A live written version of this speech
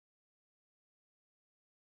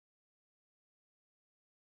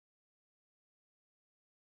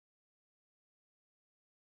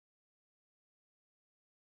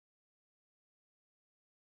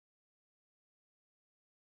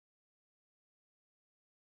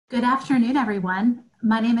Good afternoon, everyone.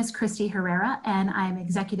 My name is Christy Herrera, and I'm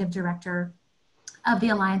Executive Director of the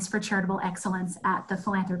Alliance for Charitable Excellence at the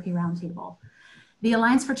Philanthropy Roundtable. The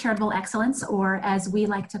Alliance for Charitable Excellence, or as we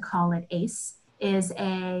like to call it, ACE, is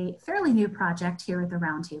a fairly new project here at the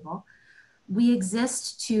Roundtable. We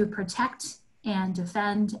exist to protect and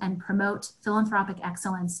defend and promote philanthropic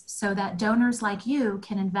excellence so that donors like you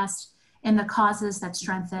can invest in the causes that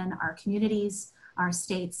strengthen our communities, our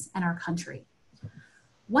states, and our country.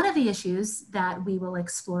 One of the issues that we will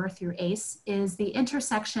explore through ACE is the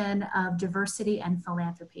intersection of diversity and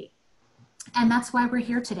philanthropy. And that's why we're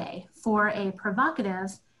here today, for a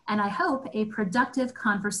provocative and I hope a productive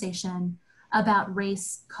conversation about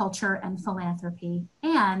race, culture, and philanthropy,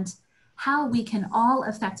 and how we can all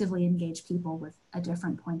effectively engage people with a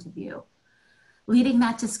different point of view. Leading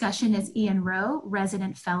that discussion is Ian Rowe,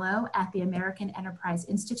 Resident Fellow at the American Enterprise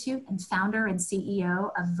Institute and founder and CEO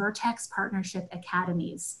of Vertex Partnership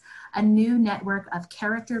Academies, a new network of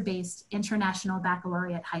character-based international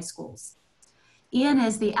baccalaureate high schools. Ian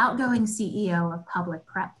is the outgoing CEO of Public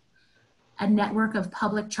Prep, a network of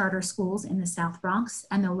public charter schools in the South Bronx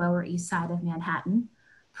and the Lower East Side of Manhattan.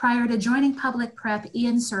 Prior to joining Public Prep,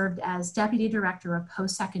 Ian served as Deputy Director of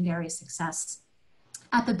Post-Secondary Success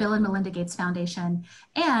at the Bill and Melinda Gates Foundation,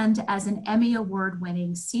 and as an Emmy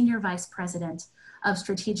Award-winning Senior Vice President of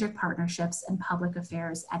Strategic Partnerships and Public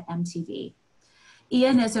Affairs at MTV.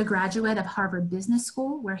 Ian is a graduate of Harvard Business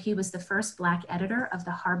School, where he was the first Black editor of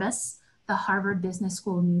the Harbus, the Harvard Business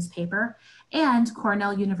School newspaper, and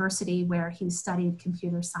Cornell University, where he studied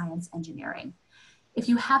computer science engineering. If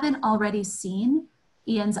you haven't already seen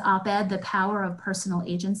Ian's op-ed, The Power of Personal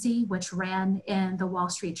Agency, which ran in the Wall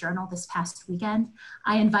Street Journal this past weekend,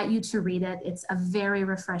 I invite you to read it. It's a very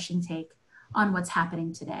refreshing take on what's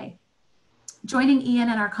happening today. Joining Ian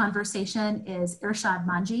in our conversation is Irshad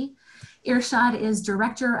Manji. Irshad is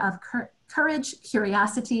Director of Courage,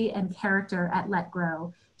 Curiosity, and Character at Let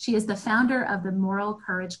Grow. She is the founder of the Moral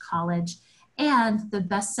Courage College and the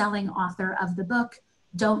best-selling author of the book,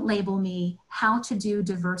 Don't Label Me, How to Do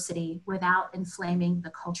Diversity Without Inflaming the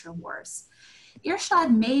Culture Wars.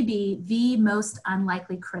 Irshad may be the most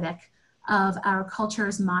unlikely critic of our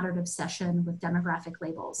culture's modern obsession with demographic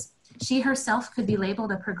labels. She herself could be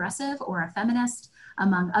labeled a progressive or a feminist,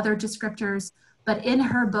 among other descriptors, but in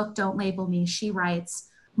her book, Don't Label Me, she writes,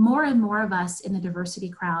 more and more of us in the diversity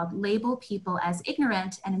crowd label people as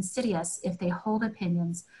ignorant and insidious if they hold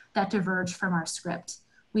opinions that diverge from our script.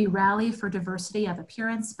 We rally for diversity of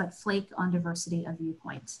appearance, but flake on diversity of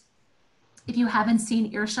viewpoint. If you haven't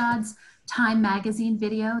seen Irshad's Time magazine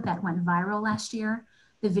video that went viral last year,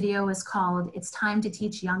 the video is called It's Time to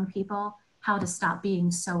Teach Young People How to Stop Being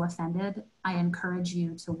So Offended. I encourage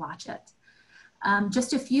you to watch it.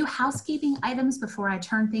 Just a few housekeeping items before I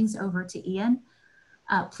turn things over to Ian.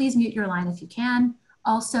 Please mute your line if you can.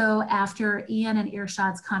 Also, after Ian and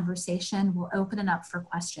Irshad's conversation, we'll open it up for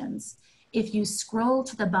questions. If you scroll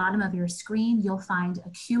to the bottom of your screen, you'll find a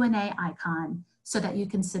Q&A icon so that you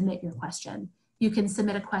can submit your question. You can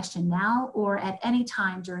submit a question now or at any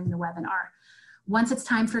time during the webinar. Once it's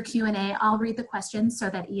time for Q&A, I'll read the questions so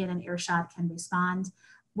that Ian and Irshad can respond.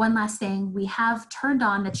 One last thing, we have turned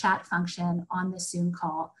on the chat function on this Zoom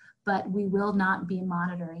call, but we will not be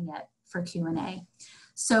monitoring it for Q&A.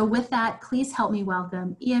 So with that, please help me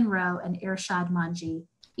welcome Ian Rowe and Irshad Manji.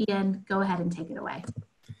 Ian, go ahead and take it away.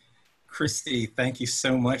 Christy, thank you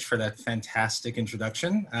so much for that fantastic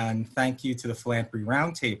introduction, and thank you to the Philanthropy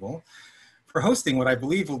Roundtable for hosting what I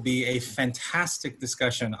believe will be a fantastic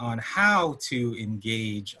discussion on how to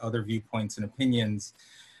engage other viewpoints and opinions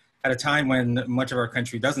at a time when much of our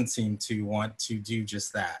country doesn't seem to want to do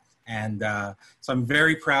just that. And so I'm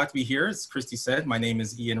very proud to be here. As Christy said, my name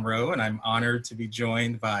is Ian Rowe, and I'm honored to be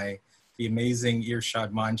joined by the amazing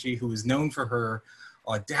Irshad Manji, who is known for her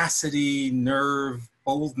audacity, nerve,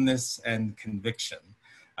 boldness, and conviction.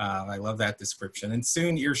 I love that description. And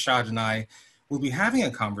soon Irshad and I will be having a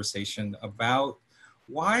conversation about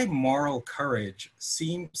why moral courage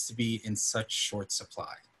seems to be in such short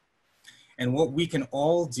supply and what we can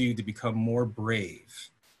all do to become more brave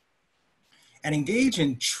and engage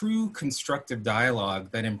in true constructive dialogue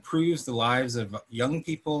that improves the lives of young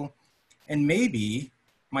people and maybe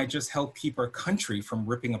might just help keep our country from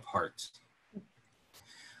ripping apart.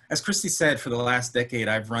 As Christy said, for the last decade,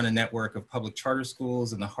 I've run a network of public charter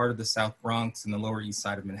schools in the heart of the South Bronx and the Lower East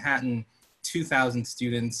Side of Manhattan, 2,000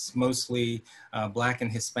 students, mostly Black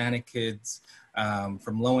and Hispanic kids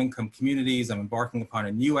from low-income communities. I'm embarking upon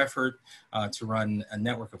a new effort to run a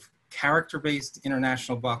network of character-based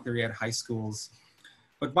international baccalaureate high schools.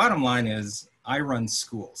 But bottom line is, I run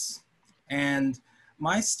schools. And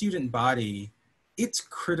my student body it's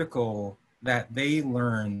critical that they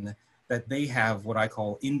learn that they have what I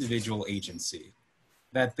call individual agency,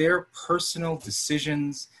 that their personal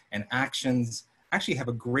decisions and actions actually have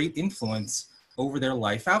a great influence over their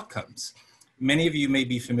life outcomes. Many of you may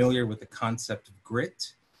be familiar with the concept of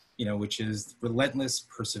grit, which is relentless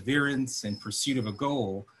perseverance in pursuit of a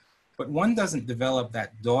goal, but one doesn't develop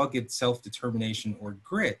that dogged self-determination or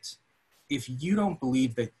grit if you don't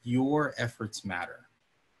believe that your efforts matter.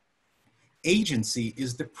 Agency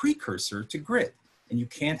is the precursor to grit, and you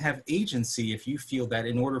can't have agency if you feel that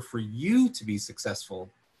in order for you to be successful,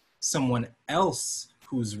 someone else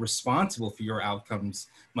who's responsible for your outcomes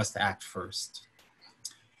must act first.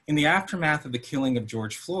 In the aftermath of the killing of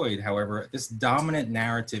George Floyd, however, this dominant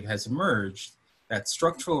narrative has emerged that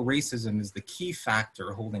structural racism is the key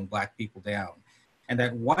factor holding Black people down, and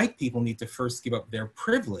that white people need to first give up their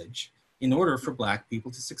privilege in order for Black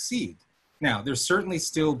people to succeed. Now, there's certainly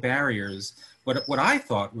still barriers, but what I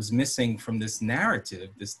thought was missing from this narrative,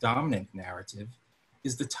 this dominant narrative,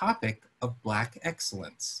 is the topic of Black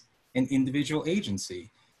excellence and individual agency,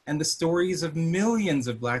 and the stories of millions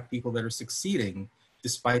of Black people that are succeeding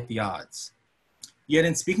despite the odds. Yet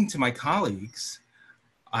in speaking to my colleagues,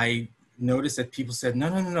 I noticed that people said,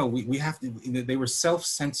 no, we have to, they were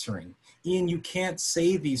self-censoring. Ian, you can't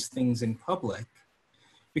say these things in public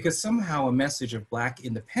because somehow a message of Black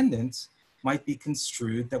independence might be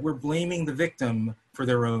construed that we're blaming the victim for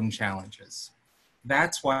their own challenges.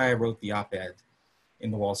 That's why I wrote the op-ed in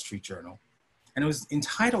the Wall Street Journal. And it was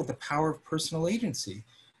entitled The Power of Personal Agency.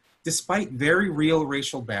 Despite very real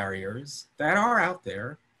racial barriers that are out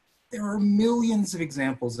there are millions of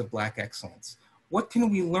examples of Black excellence. What can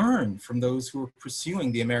we learn from those who are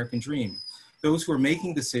pursuing the American dream? Those who are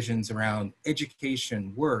making decisions around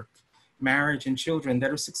education, work, marriage, and children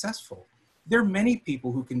that are successful. There are many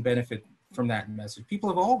people who can benefit from that message, people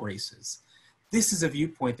of all races. This is a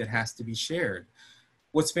viewpoint that has to be shared.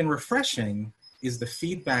 What's been refreshing is the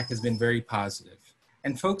feedback has been very positive.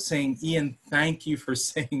 And folks saying, Ian, thank you for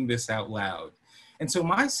saying this out loud. And so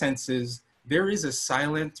my sense is there is a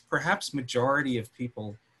silent, perhaps majority of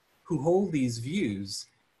people who hold these views,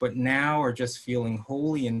 but now are just feeling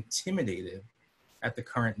wholly intimidated at the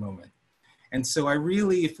current moment. And so I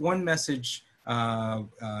really, if one message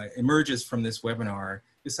emerges from this webinar,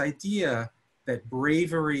 this idea that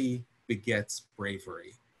bravery begets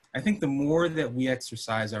bravery. I think the more that we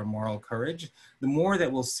exercise our moral courage, the more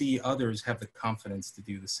that we'll see others have the confidence to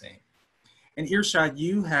do the same. And Irshad,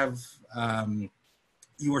 you have,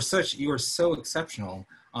 you are so exceptional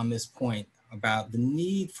on this point about the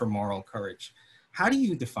need for moral courage. How do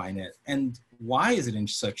you define it? And why is it in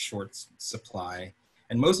such short supply?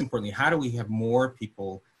 And most importantly, how do we have more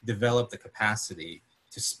people develop the capacity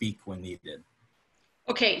to speak when needed?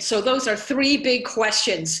 Okay, so those are three big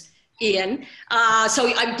questions, Ian.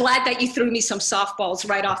 So I'm glad that you threw me some softballs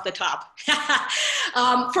right off the top.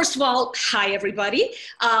 First of all, hi everybody.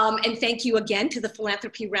 And thank you again to the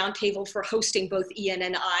Philanthropy Roundtable for hosting both Ian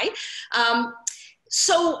and I.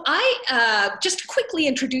 So I just quickly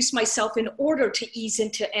introduce myself in order to ease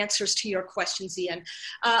into answers to your questions, Ian.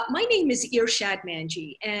 My name is Irshad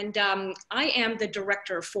Manji, and I am the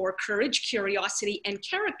Director for Courage, Curiosity, and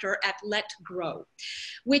Character at Let Grow,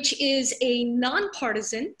 which is a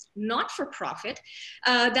nonpartisan, not-for-profit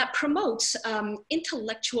that promotes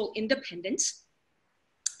intellectual independence,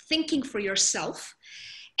 thinking for yourself,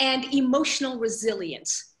 and emotional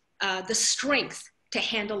resilience, the strength to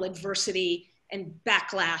handle adversity and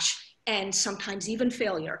backlash, and sometimes even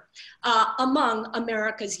failure, among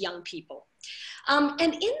America's young people.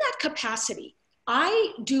 And in that capacity,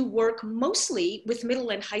 I do work mostly with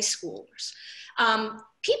middle and high schoolers,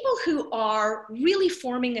 people who are really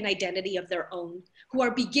forming an identity of their own, who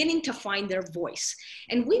are beginning to find their voice.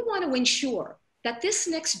 And we want to ensure that this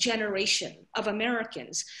next generation of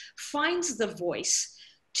Americans finds the voice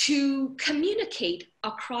to communicate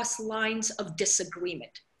across lines of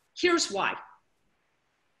disagreement. Here's why.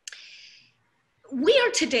 We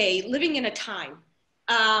are today living in a time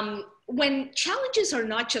when challenges are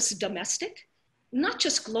not just domestic, not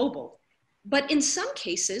just global, but in some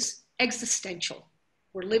cases, existential.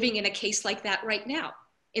 We're living in a case like that right now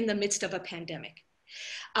in the midst of a pandemic.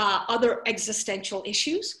 Other existential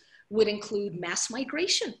issues would include mass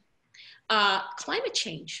migration, climate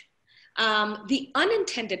change, the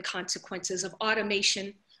unintended consequences of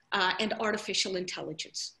automation and artificial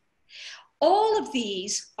intelligence. All of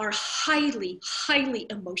these are highly, highly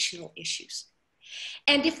emotional issues.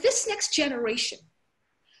 And if this next generation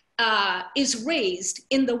is raised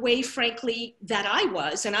in the way, frankly, that I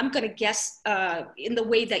was, and I'm going to guess in the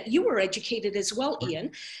way that you were educated as well,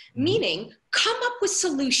 Ian, meaning come up with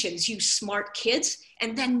solutions, you smart kids,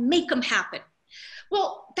 and then make them happen.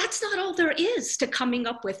 Well, that's not all there is to coming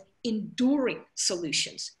up with enduring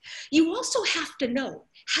solutions. You also have to know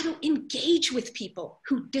how to engage with people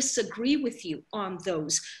who disagree with you on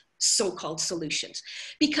those so-called solutions.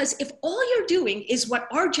 Because if all you're doing is what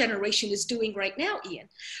our generation is doing right now, Ian,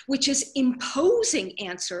 which is imposing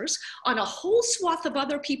answers on a whole swath of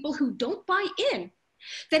other people who don't buy in,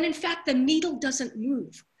 then in fact the needle doesn't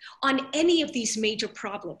move on any of these major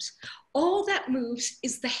problems. All that moves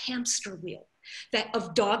is the hamster wheel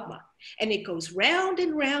of dogma, and it goes round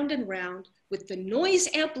and round and round with the noise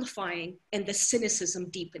amplifying and the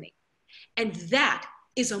cynicism deepening. And that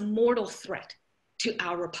is a mortal threat to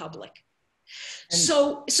our republic.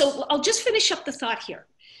 So I'll just finish up the thought here,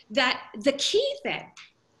 that the key then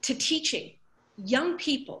to teaching young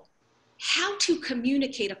people how to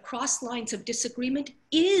communicate across lines of disagreement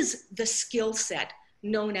is the skill set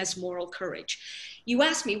known as moral courage. You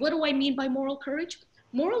asked me, what do I mean by moral courage?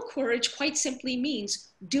 Moral courage quite simply means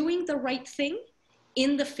doing the right thing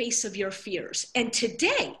in the face of your fears. And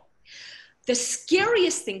today, the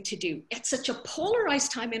scariest thing to do at such a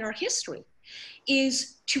polarized time in our history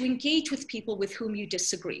is to engage with people with whom you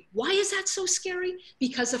disagree. Why is that so scary?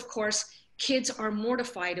 Because of course, kids are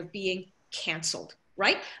mortified of being canceled,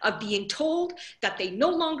 right? Of being told that they no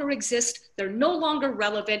longer exist, they're no longer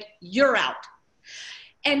relevant, you're out.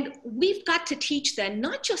 And we've got to teach then,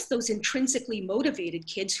 not just those intrinsically motivated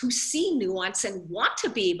kids who see nuance and want to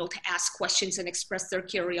be able to ask questions and express their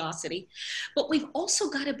curiosity, but we've also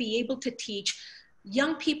got to be able to teach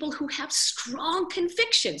young people who have strong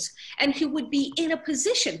convictions and who would be in a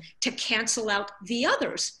position to cancel out the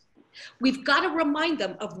others. We've got to remind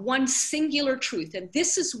them of one singular truth, and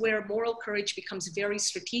this is where moral courage becomes very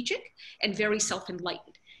strategic and very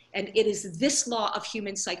self-enlightened. And it is this law of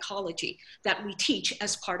human psychology that we teach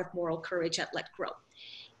as part of moral courage at Let Grow.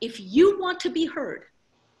 If you want to be heard,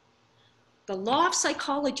 the law of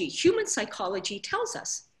psychology, human psychology, tells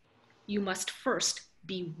us you must first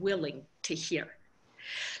be willing to hear.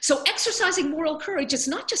 So exercising moral courage is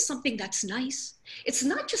not just something that's nice. It's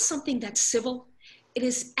not just something that's civil. It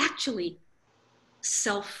is actually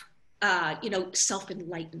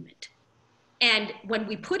self-enlightenment. And when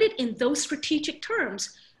we put it in those strategic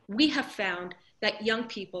terms, we have found that young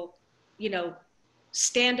people,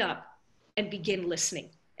 stand up and begin listening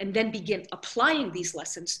and then begin applying these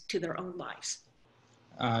lessons to their own lives.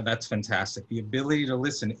 That's fantastic. The ability to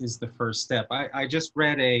listen is the first step. I just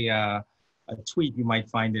read a tweet, you might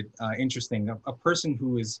find it interesting, a person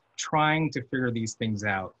who is trying to figure these things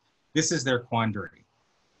out. This is their quandary.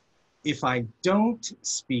 If I don't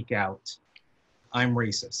speak out, I'm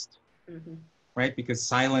racist, right? Because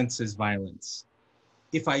silence is violence.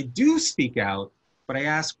 If I do speak out, but I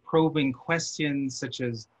ask probing questions such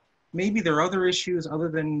as, maybe there are other issues other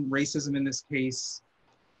than racism in this case,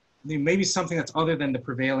 maybe something that's other than the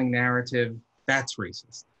prevailing narrative, that's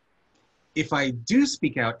racist. If I do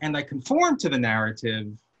speak out and I conform to the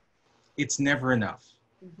narrative, it's never enough,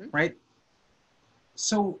 right?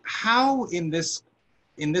 So how in this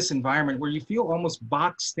environment where you feel almost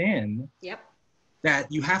boxed in,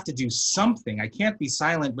 that you have to do something, I can't be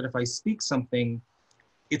silent, but if I speak something,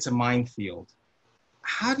 it's a minefield.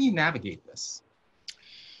 How do you navigate this?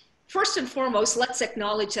 First and foremost, let's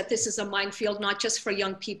acknowledge that this is a minefield, not just for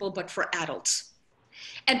young people, but for adults.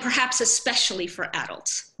 And perhaps especially for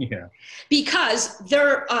adults. Yeah. Because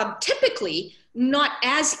they're typically not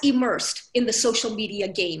as immersed in the social media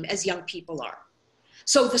game as young people are.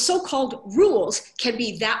 So the so-called rules can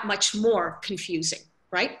be that much more confusing,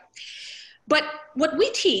 right? But what we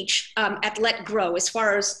teach at Let Grow, as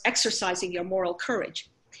far as exercising your moral courage,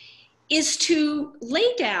 is to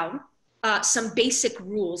lay down some basic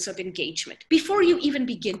rules of engagement before you even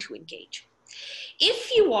begin to engage.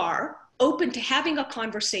 If you are open to having a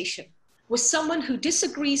conversation with someone who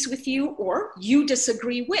disagrees with you or you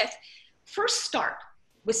disagree with, first start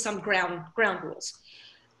with some ground rules.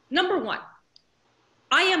 Number one,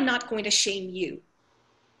 I am not going to shame you.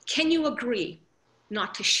 Can you agree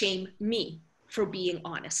not to shame me for being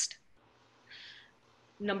honest?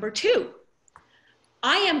 Number two,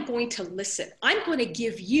 I am going to listen. I'm going to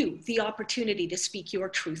give you the opportunity to speak your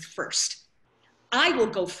truth first. I will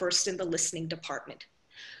go first in the listening department.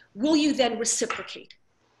 Will you then reciprocate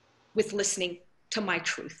with listening to my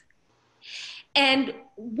truth? And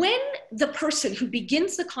when the person who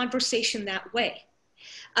begins the conversation that way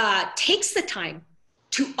takes the time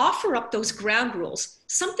to offer up those ground rules,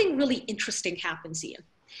 something really interesting happens, Ian.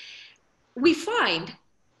 We find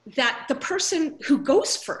that the person who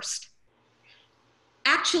goes first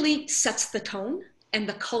actually sets the tone and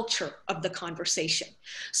the culture of the conversation.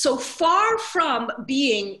 So far from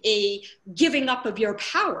being a giving up of your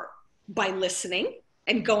power by listening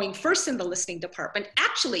and going first in the listening department,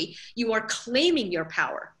 actually you are claiming your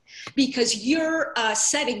power because you're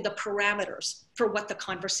setting the parameters for what the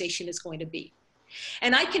conversation is going to be.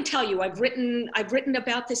 And I can tell you, I've written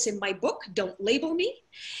about this in my book, Don't Label Me.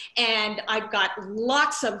 And I've got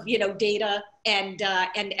lots of, data and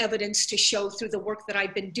evidence to show through the work that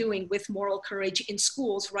I've been doing with moral courage in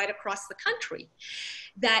schools right across the country,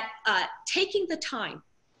 that taking the time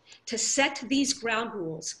to set these ground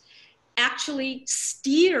rules actually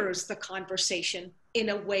steers the conversation in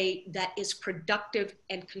a way that is productive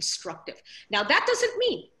and constructive. Now, that doesn't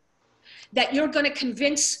mean that you're going to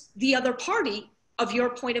convince the other party of your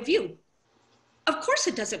point of view. Of course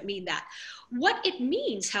it doesn't mean that. What it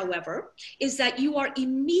means, however, is that you are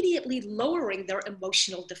immediately lowering their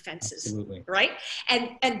emotional defenses. Absolutely. Right?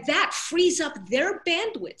 And that frees up their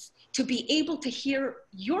bandwidth to be able to hear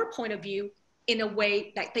your point of view in a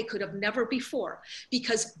way that they could have never before.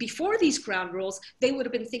 Because before these ground rules, they would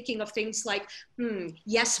have been thinking of things like,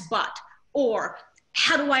 yes, but, or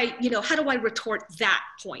how do I retort that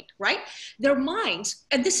point, right? Their minds,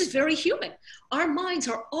 and this is very human, our minds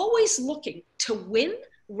are always looking to win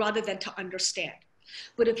rather than to understand.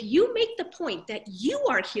 But if you make the point that you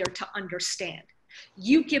are here to understand,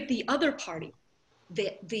 you give the other party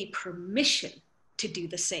the permission to do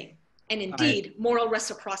the same. And indeed, moral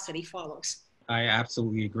reciprocity follows. I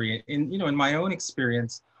absolutely agree. And, in my own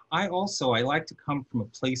experience, I like to come from a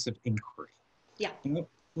place of inquiry. Yeah.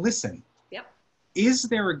 Listen. Yep. Is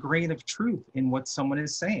there a grain of truth in what someone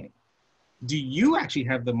is saying? Do you actually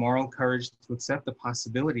have the moral courage to accept the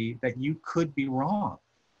possibility that you could be wrong?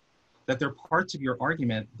 That there are parts of your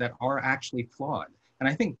argument that are actually flawed? And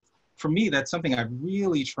I think for me, that's something I've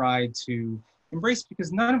really tried to embrace,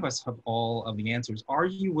 because none of us have all of the answers. Are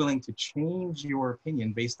you willing to change your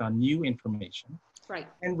opinion based on new information? Right.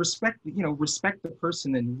 And respect the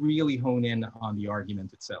person and really hone in on the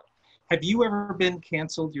argument itself. Have you ever been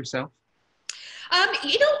canceled yourself?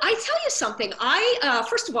 I tell you something.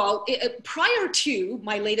 First of all, prior to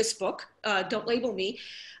my latest book, Don't Label Me,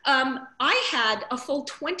 I had a full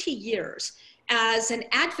 20 years as an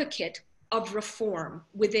advocate of reform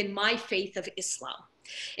within my faith of Islam.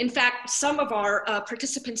 In fact, some of our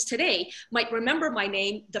participants today might remember my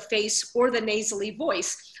name, the face, or the nasally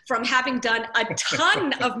voice from having done a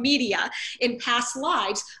ton of media in past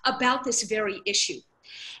lives about this very issue.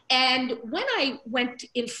 And when I went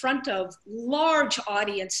in front of large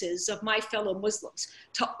audiences of my fellow Muslims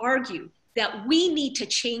to argue that we need to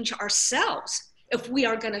change ourselves if we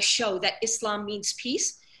are going to show that Islam means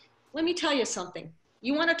peace, let me tell you something.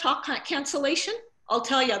 You want to talk cancellation? I'll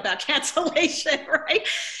tell you about cancellation, right?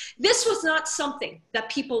 This was not something that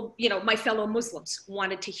people, my fellow Muslims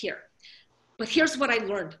wanted to hear. But here's what I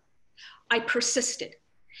learned. I persisted.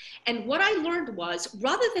 And what I learned was,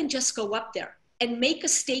 rather than just go up there and make a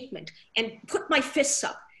statement and put my fists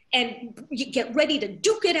up and get ready to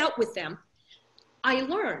duke it out with them, I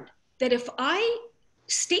learned that if I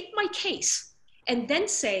state my case and then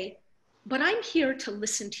say, but I'm here to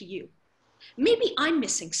listen to you, maybe I'm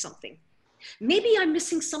missing something. Maybe I'm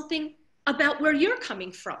missing something about where you're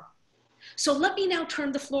coming from. So let me now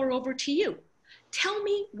turn the floor over to you. Tell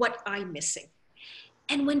me what I'm missing.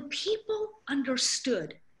 And when people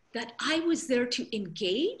understood that I was there to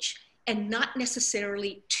engage and not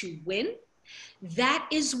necessarily to win, that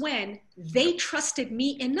is when they trusted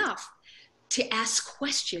me enough to ask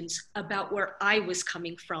questions about where I was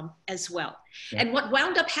coming from as well. Yeah. And what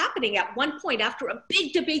wound up happening at one point after a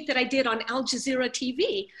big debate that I did on Al Jazeera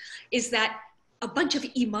TV is that a bunch of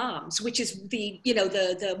imams, which is the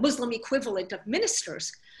Muslim equivalent of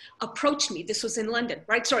ministers, approached me. This was in London,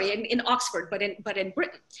 right? Sorry, in Oxford, but in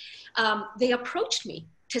Britain. They approached me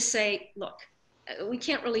to say, look, we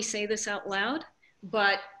can't really say this out loud,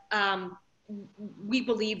 but we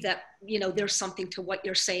believe that, there's something to what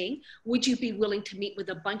you're saying. Would you be willing to meet with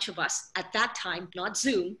a bunch of us at that time, not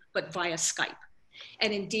Zoom, but via Skype?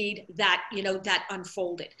 And indeed that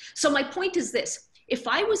unfolded. So my point is this: if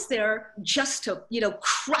I was there just to,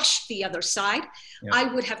 crush the other side, yeah,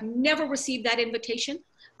 I would have never received that invitation.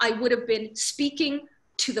 I would have been speaking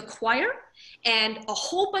to the choir and a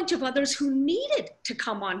whole bunch of others who needed to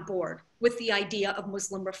come on board with the idea of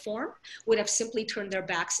Muslim reform would have simply turned their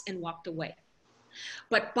backs and walked away.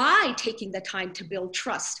 But by taking the time to build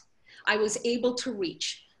trust, I was able to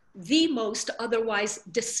reach the most otherwise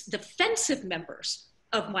defensive members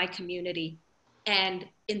of my community, and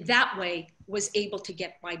in that way was able to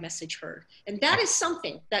get my message heard. And that is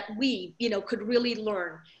something that we, could really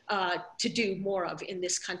learn to do more of in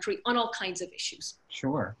this country on all kinds of issues.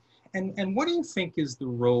 Sure. And what do you think is the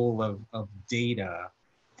role of data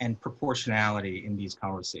and proportionality in these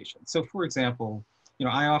conversations? So for example,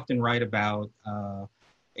 I often write about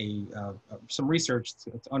some research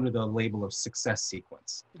under the label of success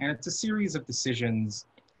sequence. And it's a series of decisions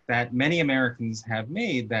that many Americans have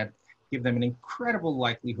made that give them an incredible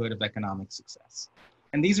likelihood of economic success.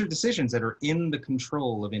 And these are decisions that are in the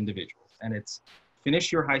control of individuals. And it's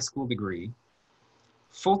finish your high school degree,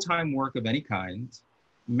 full-time work of any kind,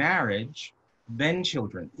 marriage, then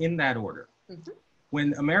children, in that order. Mm-hmm.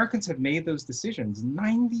 When Americans have made those decisions,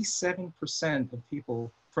 97% of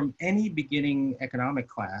people from any beginning economic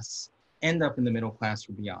class end up in the middle class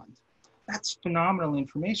or beyond. That's phenomenal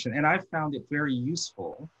information. And I've found it very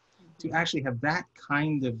useful to actually have that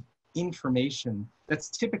kind of information that's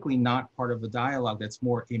typically not part of a dialogue, that's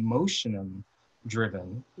more emotion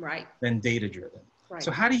driven than data driven. Right. So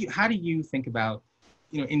how do you think about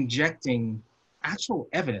injecting actual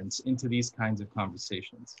evidence into these kinds of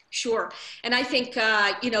conversations? Sure. And I think,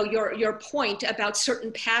 your point about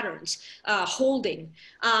certain patterns holding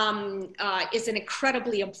is an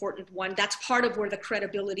incredibly important one. That's part of where the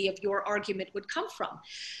credibility of your argument would come from.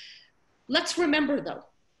 Let's remember though,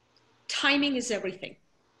 timing is everything,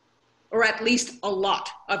 or at least a lot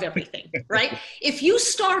of everything, right? If you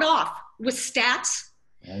start off with stats,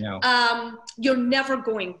 I know. You're never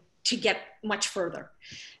going to get much further.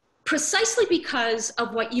 Precisely because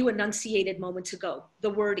of what you enunciated moments ago, the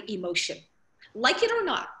word emotion. Like it or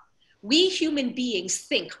not, we human beings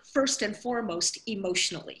think first and foremost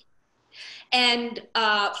emotionally. And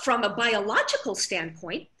from a biological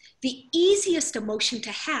standpoint, the easiest emotion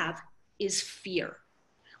to have is fear,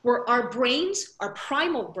 where our brains, our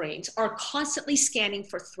primal brains, are constantly scanning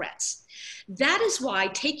for threats. That is why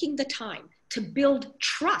taking the time to build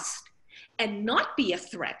trust and not be a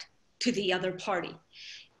threat to the other party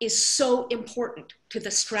is so important to the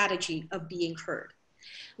strategy of being heard.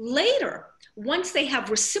 Later, once they have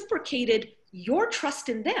reciprocated your trust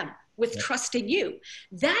in them with trust in you,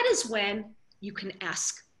 that is when you can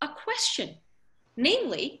ask a question.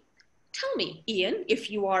 Namely, tell me, Ian, if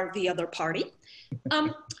you are the other party,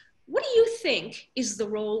 what do you think is the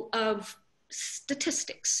role of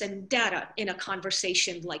statistics and data in a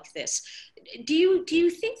conversation like this? Do you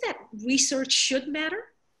think that research should matter?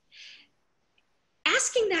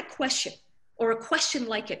 Asking that question, or a question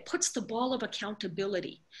like it, puts the ball of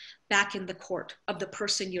accountability back in the court of the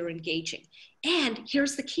person you're engaging. And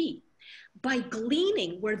here's the key. By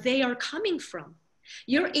gleaning where they are coming from,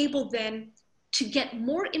 you're able then to get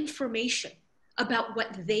more information about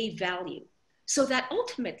what they value, so that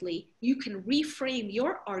ultimately you can reframe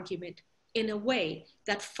your argument in a way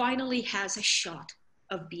that finally has a shot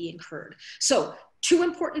of being heard. So, two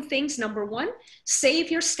important things. Number one,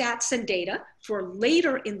 save your stats and data for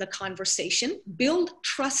later in the conversation. Build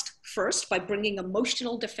trust first by bringing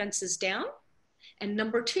emotional defenses down. And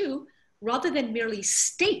number two, rather than merely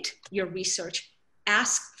state your research,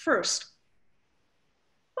 ask first,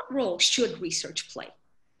 what role should research play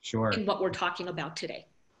in what we're talking about today?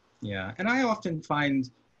 Yeah, and I often find,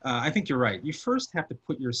 I think you're right. You first have to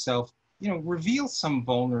put yourself, reveal some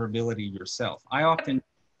vulnerability yourself. I often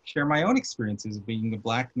share my own experiences of being a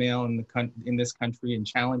Black male in this country and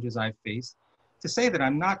challenges I've faced, to say that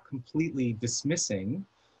I'm not completely dismissing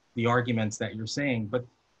the arguments that you're saying, but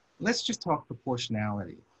let's just talk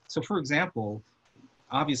proportionality. So for example,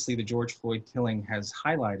 obviously the George Floyd killing has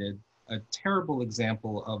highlighted a terrible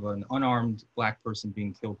example of an unarmed Black person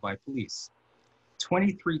being killed by police.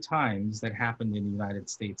 23 times that happened in the United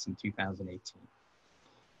States in 2018.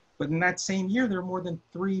 But in that same year, there are more than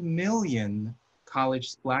 3 million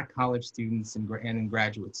Black college students and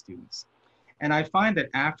graduate students. And I find that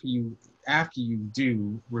after you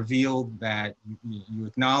do reveal that you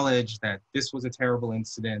acknowledge that this was a terrible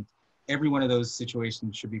incident, every one of those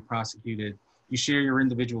situations should be prosecuted, you share your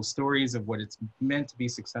individual stories of what it's meant to be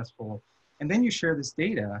successful, and then you share this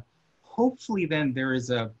data, hopefully then there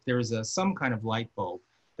is some kind of light bulb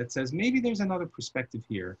that says maybe there's another perspective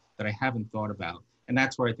here that I haven't thought about. And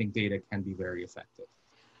that's where I think data can be very effective.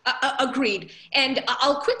 Agreed. And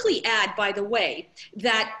I'll quickly add, by the way,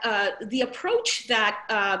 that the approach that,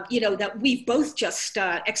 that we've both just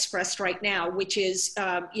expressed right now, which is,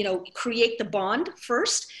 create the bond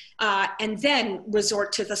first, and then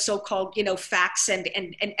resort to the so-called, facts and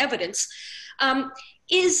evidence,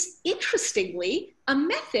 is interestingly a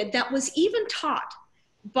method that was even taught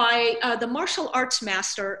by the martial arts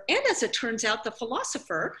master, and as it turns out, the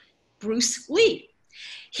philosopher, Bruce Lee.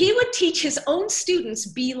 He would teach his own students,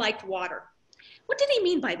 be like water. What did he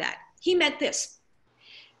mean by that? He meant this: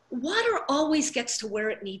 water always gets to where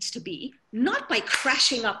it needs to be, not by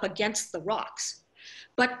crashing up against the rocks,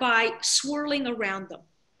 but by swirling around them,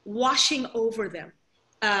 washing over them,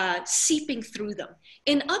 seeping through them.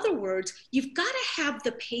 In other words, you've got to have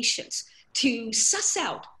the patience to suss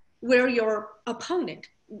out where your opponent,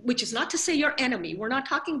 which is not to say your enemy, we're not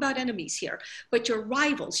talking about enemies here, but your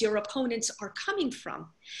rivals, your opponents are coming from,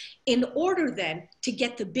 in order then to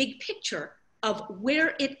get the big picture of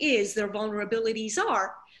where it is their vulnerabilities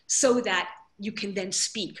are, so that you can then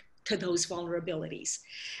speak to those vulnerabilities.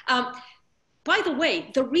 By the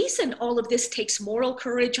way, the reason all of this takes moral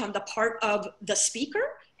courage on the part of the speaker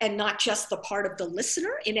and not just the part of the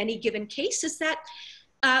listener in any given case is that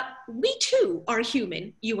we too are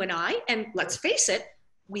human, you and I, and let's face it,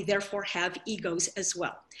 we therefore have egos as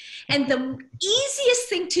well. And the easiest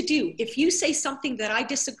thing to do if you say something that I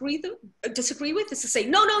disagree with is to say,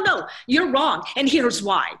 no, no, no, you're wrong, and here's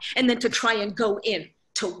why, and then to try and go in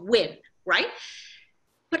to win, right?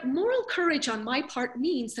 But moral courage on my part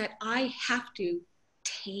means that I have to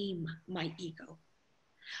tame my ego.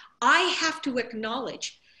 I have to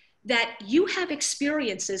acknowledge that you have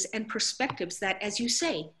experiences and perspectives that, as you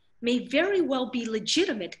say, may very well be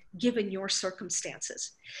legitimate given your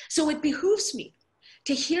circumstances. So it behooves me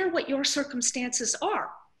to hear what your circumstances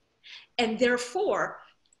are, and therefore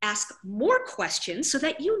ask more questions so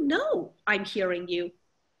that you know I'm hearing you.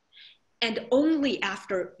 And only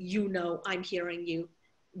after you know I'm hearing you,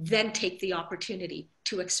 then take the opportunity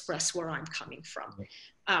to express where I'm coming from.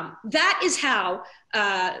 That is how,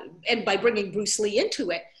 and by bringing Bruce Lee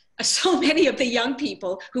into it, so many of the young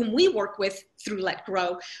people whom we work with through Let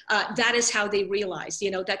Grow, that is how they realize,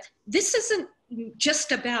 you know, that this isn't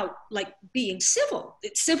just about like being civil.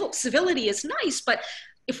 Civility is nice, but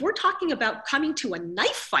if we're talking about coming to a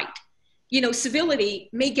knife fight, you know, civility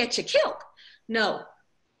may get you killed. No,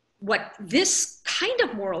 what this kind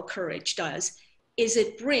of moral courage does is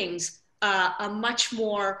it brings a much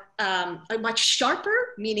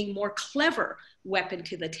sharper, meaning more clever weapon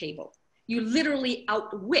to the table. You literally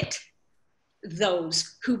outwit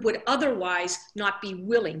those who would otherwise not be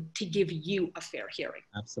willing to give you a fair hearing.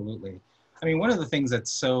 Absolutely. I mean, one of the things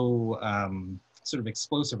that's so sort of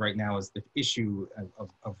explosive right now is the issue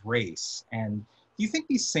of race. And do you think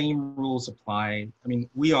these same rules apply? I mean,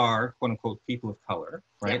 we are, quote unquote, people of color,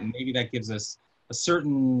 right? Yeah. And maybe that gives us a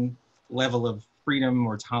certain level of freedom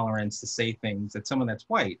or tolerance to say things that someone that's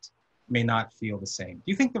white may not feel the same. Do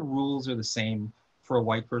you think the rules are the same for a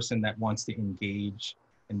white person that wants to engage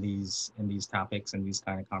in these topics and these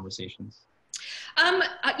kind of conversations?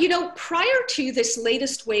 You know, prior to this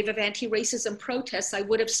latest wave of anti-racism protests, I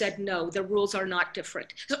would have said, no, the rules are not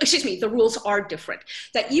different. Excuse me, the rules are different.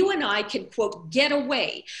 That you and I can, quote, get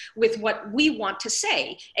away with what we want to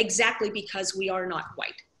say exactly because we are not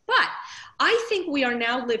white. But I think we are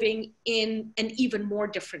now living in an even more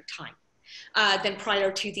different time than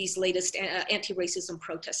prior to these latest anti-racism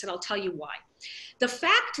protests, and I'll tell you why. The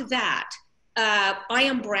fact that I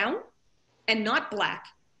am brown and not black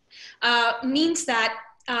means that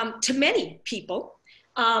to many people,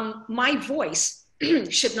 my voice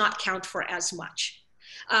should not count for as much.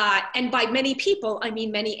 And by many people, I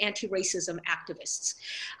mean many anti-racism activists.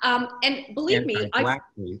 And believe me,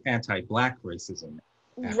 anti-black racism.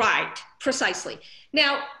 Right, precisely.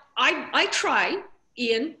 Now, I try,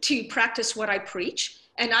 Ian, to practice what I preach,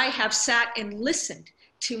 and I have sat and listened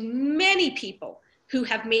to many people who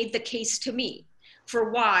have made the case to me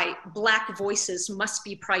for why Black voices must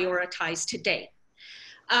be prioritized today.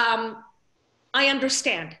 I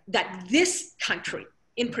understand that this country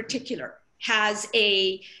in particular has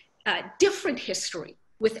a different history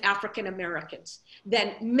with African Americans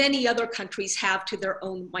than many other countries have to their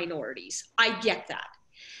own minorities. I get that.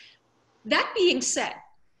 That being said,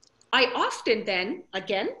 I often then,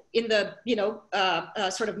 again, in the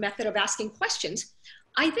sort of method of asking questions,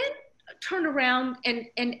 I then turn around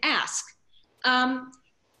and ask,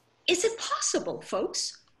 is it possible,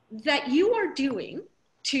 folks, that you are doing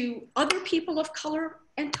to other people of color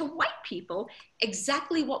and to white people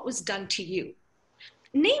exactly what was done to you?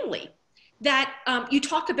 Namely, that you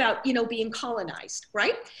talk about, being colonized,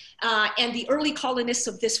 right? And the early colonists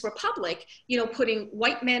of this republic, putting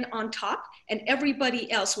white men on top and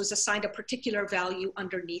everybody else was assigned a particular value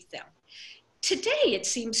underneath them. Today, it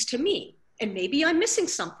seems to me, and maybe I'm missing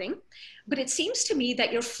something, but it seems to me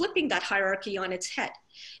that you're flipping that hierarchy on its head,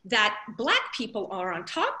 that Black people are on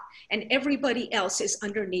top and everybody else is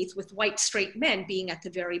underneath, with white straight men being at the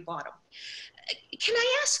very bottom. Can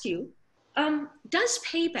I ask you, does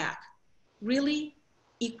payback really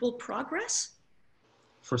equal progress?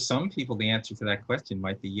 for some people, the answer to that question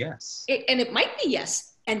might be yes. And it might be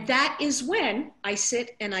yes. And that is when I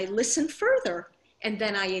sit and I listen further, and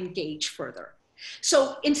then I engage further.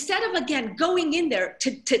 So instead of, again, going in there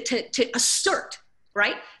to assert,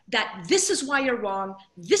 right, that this is why you're wrong,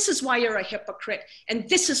 this is why you're a hypocrite, and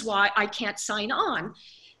this is why I can't sign on,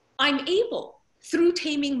 I'm able, through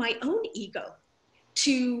taming my own ego,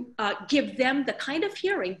 to give them the kind of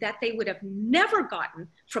hearing that they would have never gotten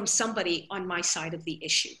from somebody on my side of the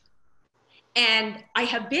issue. And I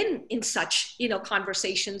have been in such,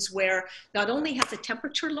 conversations where not only has the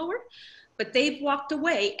temperature lowered, but they've walked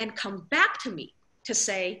away and come back to me to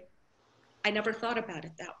say, I never thought about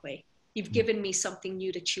it that way. You've given me something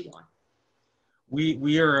new to chew on.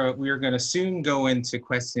 We are going to soon go into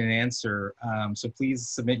question and answer, so please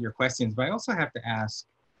submit your questions. But I also have to ask,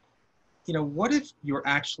 what if you're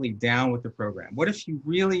actually down with the program? What if you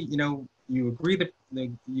really, you agree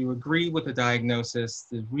with the diagnosis,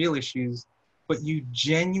 the real issues, but you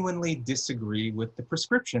genuinely disagree with the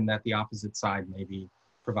prescription that the opposite side may be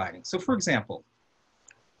providing? So, for example,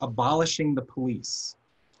 abolishing the police,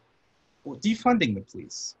 or defunding the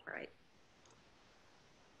police, right?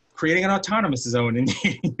 Creating an autonomous zone in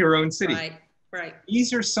your own city. Right.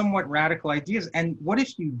 These are somewhat radical ideas. And what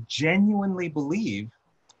if you genuinely believe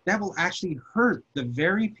that will actually hurt the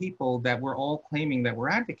very people that we're all claiming that we're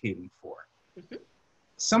advocating for? Mm-hmm.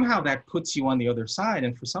 Somehow that puts you on the other side.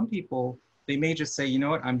 And for some people, they may just say, you know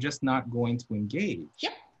what, I'm just not going to engage.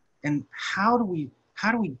 Yep. And how do we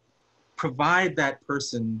provide that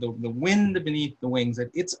person the wind beneath the wings that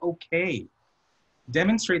it's okay?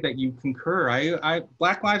 Demonstrate that you concur.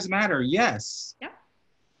 Black Lives Matter, yes. Yep.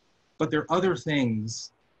 But there are other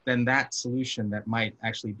things than that solution that might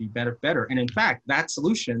actually be better. And in fact, that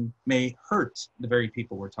solution may hurt the very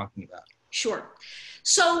people we're talking about. Sure.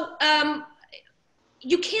 So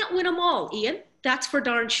you can't win them all, Ian. That's for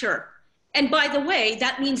darn sure. And by the way,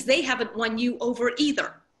 that means they haven't won you over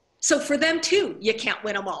either. So for them too, you can't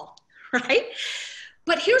win them all, right?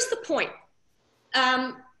 But here's the point.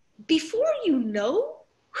 Before you know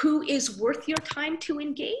who is worth your time to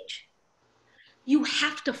engage, you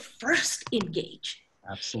have to first engage.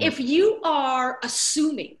 Absolutely. If you are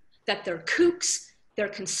assuming that they're kooks, they're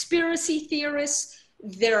conspiracy theorists,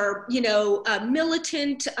 they're,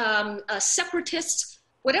 militant separatists,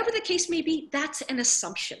 whatever the case may be, that's an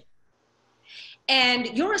assumption.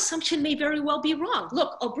 And your assumption may very well be wrong.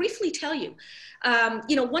 Look, I'll briefly tell you,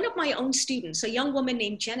 one of my own students, a young woman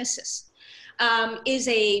named Genesis, is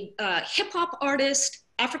a hip hop artist,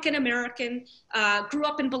 African-American, grew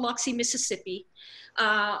up in Biloxi, Mississippi.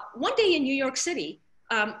 One day in New York City,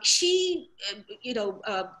 she,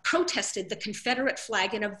 protested the Confederate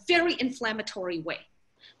flag in a very inflammatory way.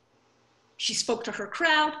 She spoke to her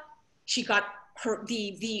crowd. She got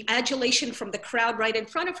the adulation from the crowd right in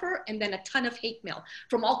front of her, and then a ton of hate mail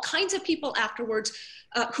from all kinds of people afterwards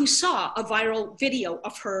who saw a viral video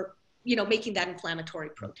of her, making that inflammatory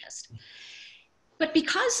protest. But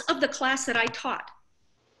because of the class that I taught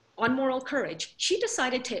on moral courage, she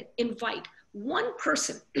decided to invite one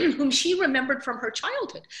person whom she remembered from her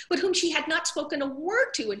childhood, but whom she had not spoken a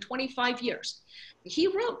word to in 25 years. He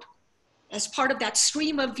wrote, as part of that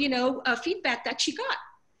stream of, feedback that she got,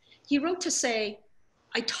 he wrote to say,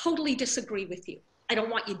 I totally disagree with you. I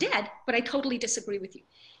don't want you dead, but I totally disagree with you.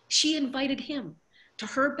 She invited him to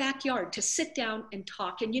her backyard to sit down and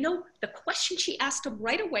talk. And the question she asked him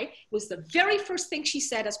right away was the very first thing she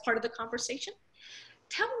said as part of the conversation.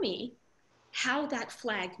 Tell me how that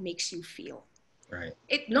flag makes you feel. Right.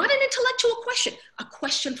 Not an intellectual question, a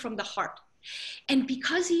question from the heart. And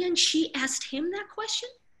because Ian, she asked him that question,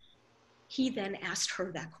 he then asked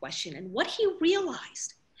her that question. And what he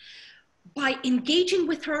realized by engaging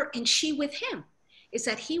with her and she with him is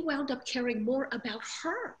that he wound up caring more about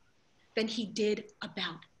her than he did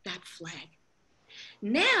about that flag.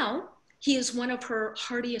 Now, he is one of her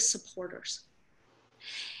heartiest supporters.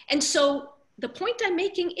 And so the point I'm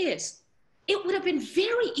making is, it would have been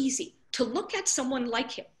very easy to look at someone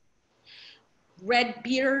like him, red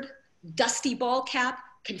beard, dusty ball cap,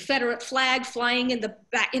 Confederate flag flying in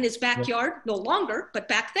his backyard, no longer, but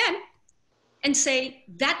back then, and say,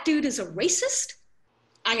 that dude is a racist.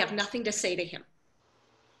 I have nothing to say to him.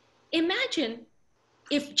 Imagine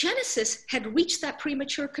if Genesis had reached that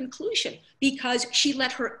premature conclusion because she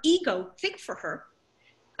let her ego think for her,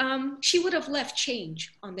 she would have left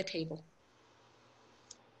change on the table.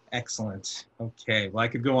 Excellent. Okay, well, I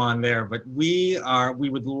could go on there, but we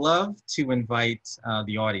would love to invite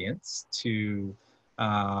the audience to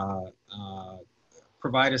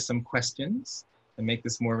provide us some questions and make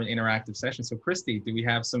this more of an interactive session. So Christy, do we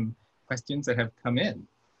have some questions that have come in?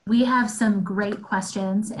 We have some great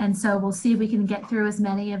questions, and so we'll see if we can get through as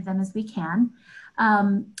many of them as we can.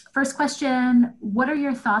 First question, what are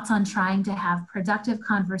your thoughts on trying to have productive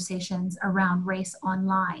conversations around race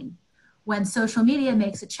online? When social media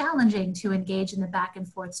makes it challenging to engage in the back and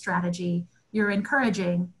forth strategy you're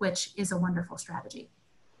encouraging, which is a wonderful strategy.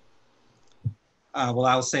 Well,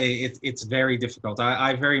 I'll say it's very difficult.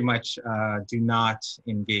 I very much do not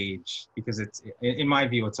engage because it's, in my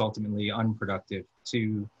view, it's ultimately unproductive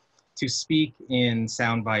to speak in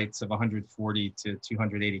sound bites of 140 to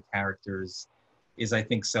 280 characters is, I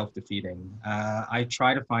think, self-defeating. I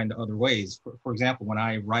try to find other ways. For example, when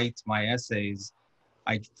I write my essays,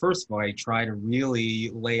 first of all, I try to really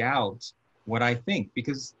lay out what I think,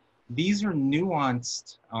 because these are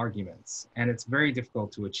nuanced arguments and it's very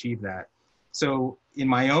difficult to achieve that. So in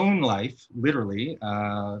my own life, literally,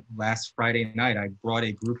 last Friday night, I brought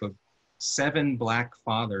a group of 7 Black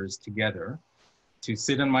fathers together to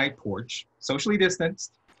sit on my porch, socially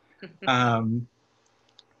distanced. But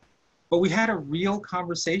we had a real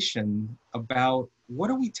conversation about what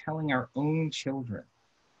are we telling our own children?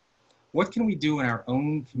 What can we do in our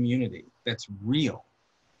own community that's real?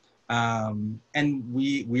 And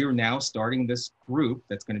we are now starting this group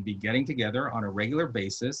that's going to be getting together on a regular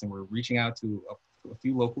basis, and we're reaching out to a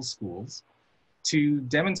few local schools to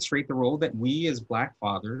demonstrate the role that we as Black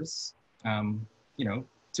fathers, you know,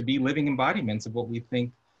 to be living embodiments of what we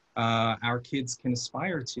think our kids can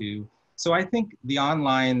aspire to. So I think the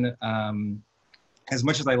online, as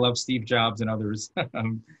much as I love Steve Jobs and others,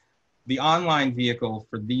 the online vehicle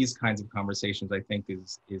for these kinds of conversations, I think,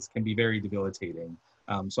 can be very debilitating.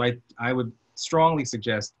 So I would strongly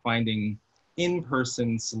suggest finding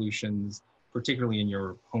in-person solutions, particularly in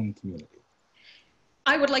your home community.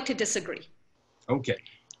 I would like to disagree. Okay.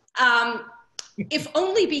 If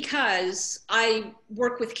only because I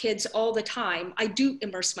work with kids all the time, I do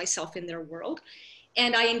immerse myself in their world,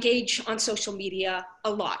 and I engage on social media a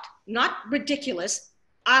lot. Not ridiculous.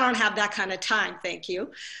 I don't have that kind of time, thank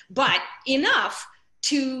you, but enough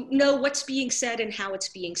to know what's being said and how it's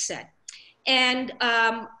being said. And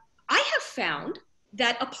I have found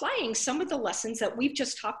that applying some of the lessons that we've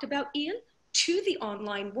just talked about, Ian, to the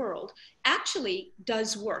online world actually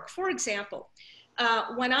does work. For example,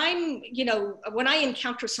 when I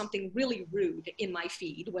encounter something really rude in my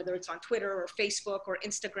feed, whether it's on Twitter or Facebook or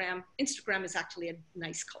Instagram is actually a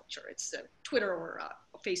nice culture. It's Twitter or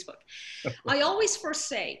Facebook. I always first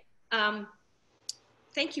say,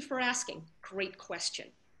 thank you for asking, great question.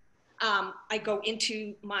 I go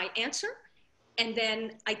into my answer, and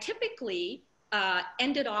then I typically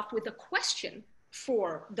end it off with a question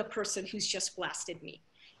for the person who's just blasted me.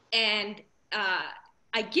 And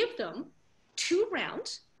I give them 2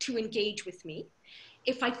 rounds to engage with me.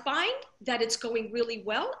 If I find that it's going really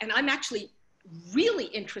well and I'm actually really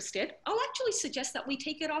interested, I'll actually suggest that we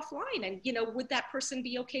take it offline. And, you know, would that person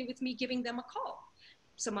be okay with me giving them a call?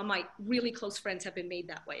 Some of my really close friends have been made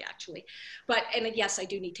that way, actually. And yes, I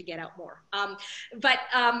do need to get out more. But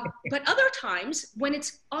other times, when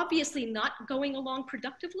it's obviously not going along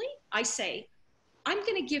productively, I say, I'm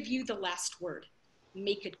going to give you the last word.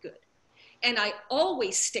 Make it good. And I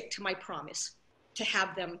always stick to my promise to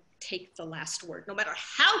have them take the last word, no matter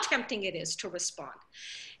how tempting it is to respond.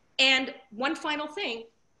 And one final thing,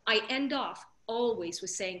 I end off always with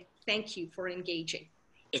saying, thank you for engaging.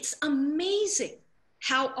 It's amazing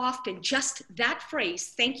how often just that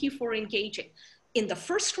phrase, thank you for engaging, in the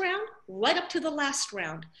first round, right up to the last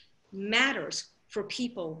round, matters for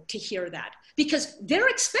people to hear that. Because they're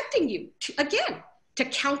expecting you to, again, to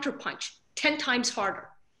counterpunch 10 times harder.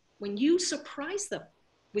 When you surprise them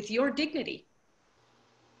with your dignity,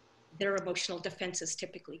 their emotional defenses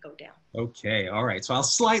typically go down. Okay, all right. So I'll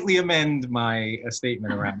slightly amend my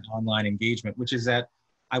statement around online engagement, which is that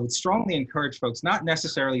I would strongly encourage folks not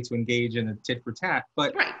necessarily to engage in a tit for tat,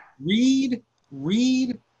 but read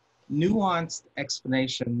nuanced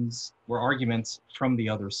explanations or arguments from the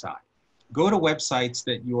other side. Go to websites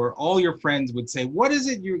that all your friends would say, what is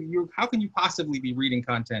it, how can you possibly be reading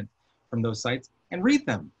content from those sites? And read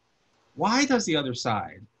them. Why does the other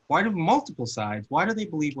side, why do multiple sides, why do they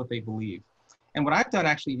believe what they believe? And what I've done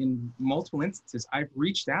actually in multiple instances, I've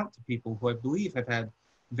reached out to people who I believe have had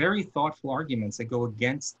very thoughtful arguments that go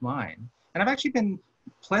against mine. And I've actually been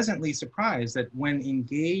pleasantly surprised that when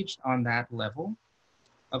engaged on that level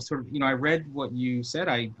of sort of, you know, I read what you said,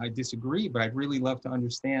 I disagree, but I'd really love to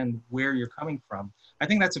understand where you're coming from. I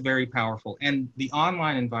think that's a very powerful, and the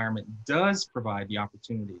online environment does provide the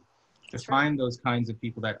opportunity to find those kinds of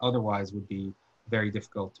people that otherwise would be very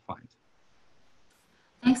difficult to find.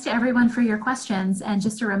 Thanks to everyone for your questions. And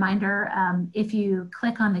just a reminder, if you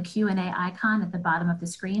click on the Q&A icon at the bottom of the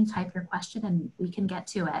screen, type your question and we can get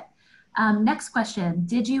to it. Next question,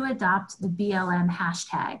 did you adopt the BLM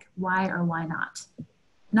hashtag? Why or why not?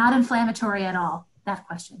 Not inflammatory at all, that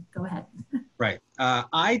question. Go ahead. Right.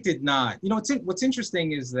 I did not. You know, what's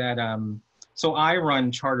interesting is that, so I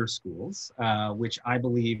run charter schools, which I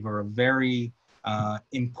believe are a very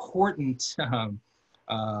important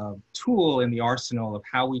tool in the arsenal of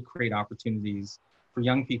how we create opportunities for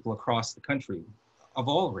young people across the country of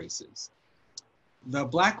all races. The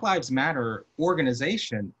Black Lives Matter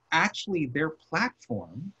organization, actually their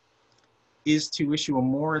platform is to issue a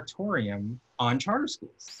moratorium on charter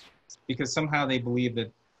schools because somehow they believe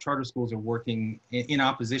that charter schools are working in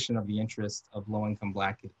opposition of the interests of low-income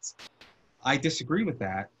Black kids. I disagree with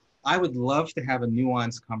that. I would love to have a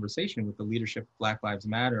nuanced conversation with the leadership of Black Lives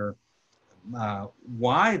Matter,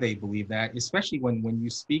 why they believe that, especially when you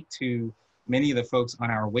speak to many of the folks on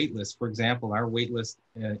our wait list. For example, our wait list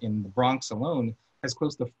in the Bronx alone has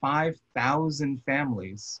close to 5,000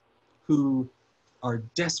 families who are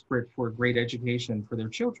desperate for a great education for their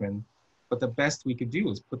children, but the best we could do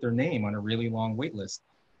is put their name on a really long wait list.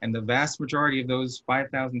 And the vast majority of those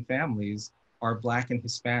 5,000 families are Black and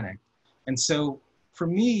Hispanic. And so for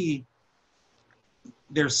me,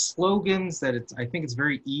 there's slogans that I think it's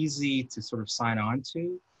very easy to sort of sign on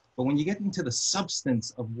to, but when you get into the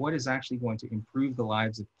substance of what is actually going to improve the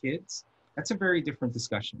lives of kids, that's a very different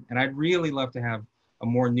discussion. And I'd really love to have a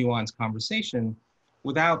more nuanced conversation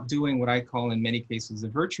without doing what I call in many cases the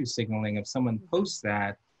virtue signaling of someone posts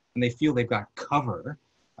that and they feel they've got cover,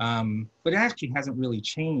 but it actually hasn't really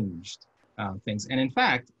changed things. And in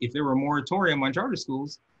fact, if there were a moratorium on charter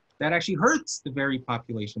schools, that actually hurts the very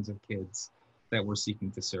populations of kids that we're seeking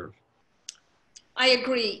to serve. I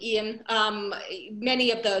agree, Ian.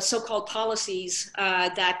 Many of the so-called policies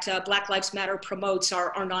that Black Lives Matter promotes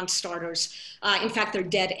are non-starters. In fact, they're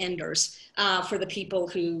dead enders for the people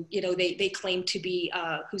who, you know, they claim to be,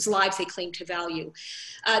 whose lives they claim to value.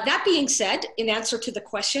 That being said, in answer to the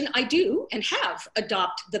question, I do and have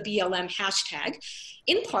adopted the BLM hashtag,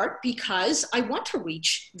 in part because I want to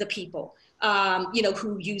reach the people you know,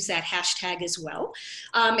 who use that hashtag as well.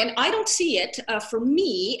 And I don't see it for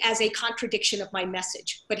me as a contradiction of my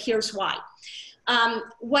message, but here's why.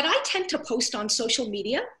 What I tend to post on social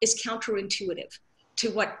media is counterintuitive to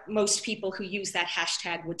what most people who use that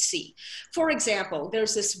hashtag would see. For example,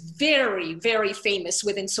 there's this very, very famous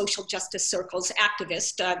within social justice circles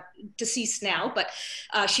activist, deceased now, but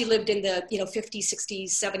she lived in the 50s, 60s,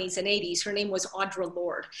 70s, and 80s. Her name was Audre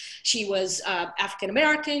Lorde. She was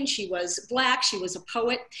African-American, she was Black, she was a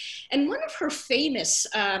poet. And one of her famous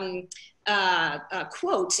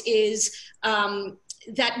quotes is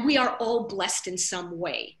that we are all blessed in some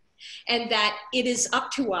way, and that it is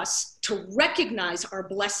up to us to recognize our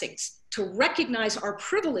blessings, to recognize our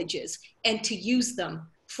privileges, and to use them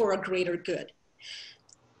for a greater good.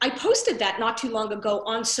 I posted that not too long ago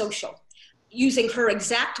on social, using her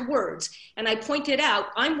exact words, and I pointed out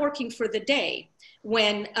I'm working for the day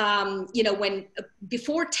when,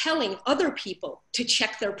 before telling other people to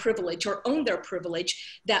check their privilege or own their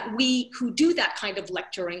privilege, that we who do that kind of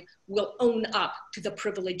lecturing will own up to the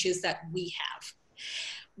privileges that we have.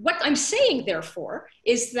 What I'm saying, therefore,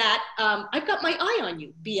 is that I've got my eye on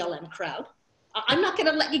you, BLM crowd. I'm not going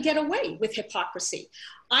to let you get away with hypocrisy.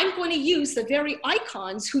 I'm going to use the very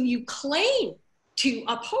icons whom you claim to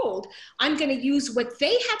uphold. I'm going to use what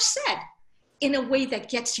they have said in a way that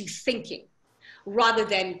gets you thinking, rather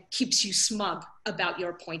than keeps you smug about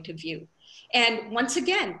your point of view. And once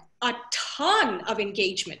again, a ton of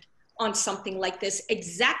engagement on something like this,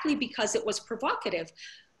 exactly because it was provocative.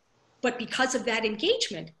 But because of that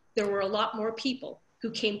engagement, there were a lot more people who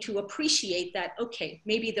came to appreciate that, okay,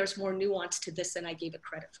 maybe there's more nuance to this than I gave it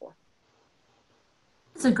credit for.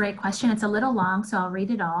 It's a great question. It's a little long, so I'll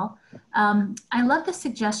read it all. I love the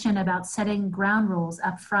suggestion about setting ground rules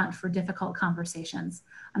up front for difficult conversations.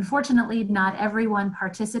 Unfortunately, not everyone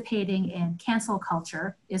participating in cancel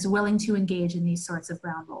culture is willing to engage in these sorts of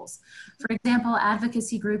ground rules. For example,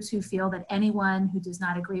 advocacy groups who feel that anyone who does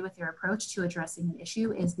not agree with their approach to addressing an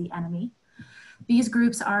issue is the enemy. These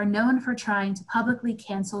groups are known for trying to publicly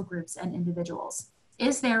cancel groups and individuals.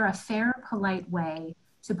 Is there a fair, polite way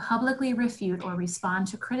to publicly refute or respond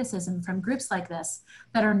to criticism from groups like this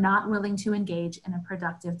that are not willing to engage in a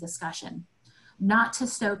productive discussion? Not to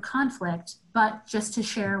stoke conflict, but just to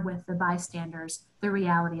share with the bystanders the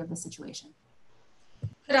reality of the situation.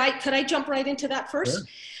 Could I jump right into that first?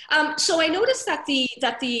 Sure. So I noticed that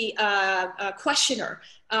the questioner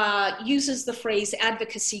uses the phrase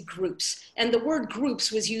advocacy groups, and the word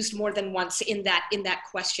groups was used more than once in that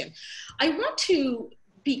question. I want to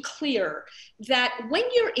be clear that when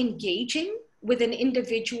you're engaging with an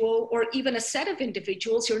individual or even a set of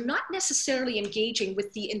individuals, you're not necessarily engaging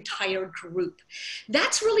with the entire group.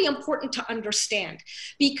 That's really important to understand,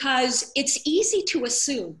 because it's easy to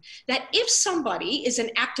assume that if somebody is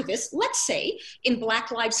an activist, let's say in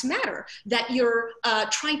Black Lives Matter, that you're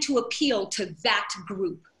trying to appeal to that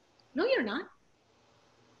group. No, you're not.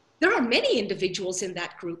 There are many individuals in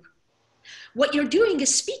that group. What you're doing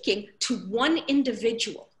is speaking to one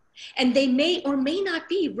individual, and they may or may not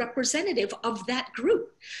be representative of that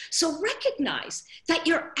group. So recognize that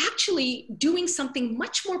you're actually doing something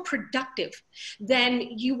much more productive than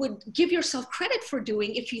you would give yourself credit for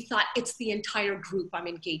doing if you thought it's the entire group I'm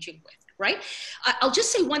engaging with, right? I'll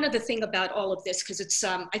just say one other thing about all of this, because it's,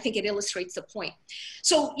 I think it illustrates the point.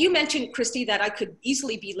 So you mentioned, Christy, that I could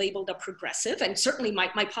easily be labeled a progressive, and certainly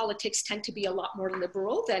my politics tend to be a lot more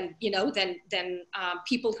liberal than, you know, than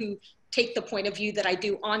people who take the point of view that I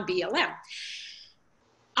do on BLM.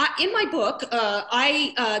 In my book,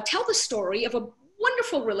 I tell the story of a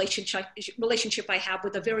wonderful relationship I have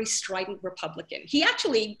with a very strident Republican. He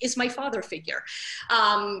actually is my father figure.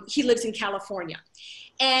 He lives in California.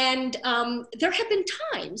 And there have been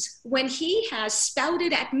times when he has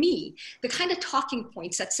spouted at me the kind of talking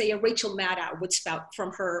points that, say, a Rachel Maddow would spout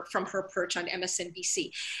from her perch on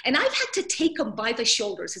MSNBC. And I've had to take him by the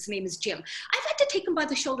shoulders. His name is Jim. I've had to take him by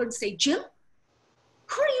the shoulder and say, Jim,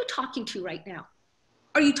 who are you talking to right now?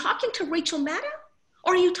 Are you talking to Rachel Maddow,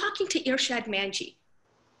 or are you talking to Irshad Manji?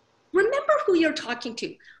 Remember who you're talking to.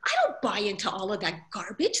 I don't buy into all of that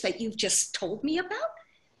garbage that you've just told me about.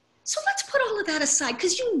 So let's put all of that aside,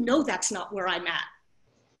 because you know that's not where I'm at.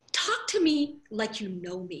 Talk to me like you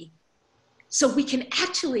know me, so we can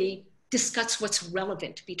actually discuss what's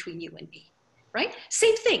relevant between you and me, right?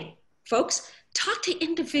 Same thing, folks. Talk to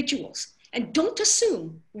individuals, and don't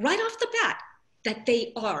assume right off the bat that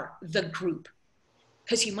they are the group,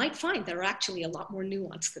 because you might find they're actually a lot more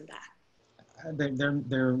nuanced than that.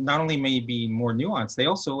 They're not only may be more nuanced, they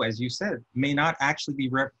also, as you said, may not actually be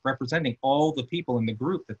representing all the people in the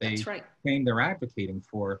group that they claim they're advocating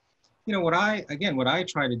for. You know, what I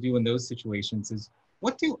try to do in those situations is,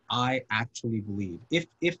 what do I actually believe?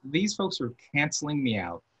 If these folks are canceling me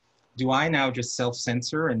out, do I now just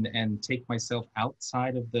self-censor and take myself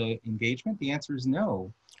outside of the engagement? The answer is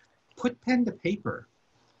no. Put pen to paper.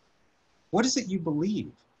 What is it you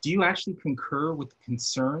believe? Do you actually concur with the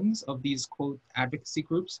concerns of these, quote, advocacy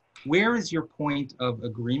groups? Where is your point of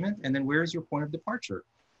agreement? And then where is your point of departure?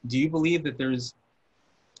 Do you believe that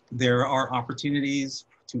there are opportunities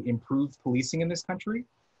to improve policing in this country?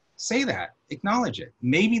 Say that, acknowledge it.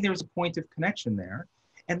 Maybe there's a point of connection there,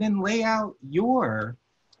 and then lay out your,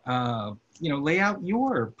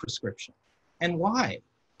 prescription and why.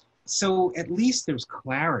 So at least there's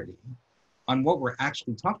clarity on what we're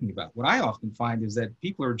actually talking about. What I often find is that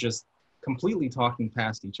people are just completely talking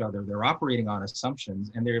past each other. They're operating on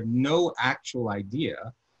assumptions, and they have no actual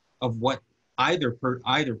idea of what either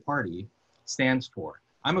party stands for.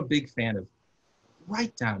 I'm a big fan of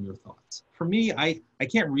write down your thoughts. For me, I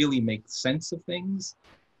can't really make sense of things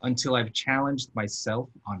until I've challenged myself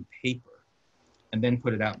on paper and then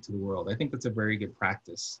put it out into the world. I think that's a very good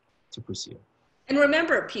practice to pursue. And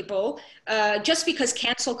remember, people, just because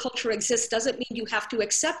cancel culture exists doesn't mean you have to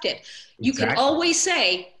accept it. You can always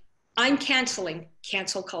say, I'm canceling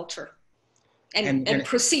cancel culture, and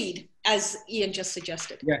proceed, as Ian just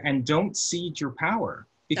suggested. Yeah, and don't cede your power,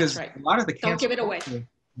 because a lot of the cancel don't give it away. Culture,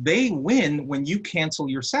 they win when you cancel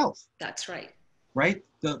yourself. That's right. Right?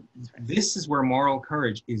 This is where moral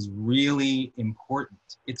courage is really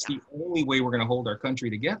important. It's the only way we're going to hold our country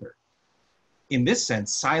together. In this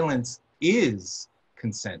sense, silence is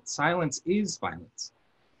consent. Silence is violence.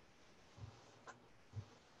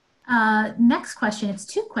 Next question, it's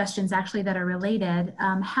two questions actually that are related.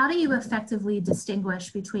 How do you effectively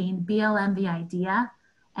distinguish between BLM the idea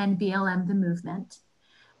and BLM the movement?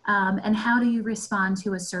 And how do you respond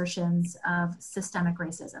to assertions of systemic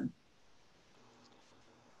racism?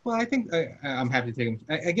 Well, I think I'm happy to take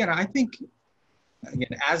them. Again, I think,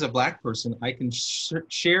 as a Black person, I can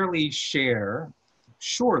surely share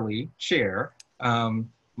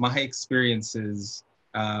my experiences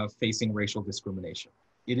facing racial discrimination.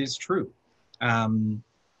 It is true.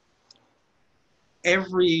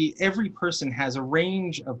 Every person has a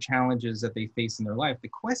range of challenges that they face in their life. The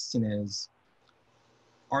question is,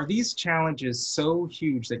 are these challenges so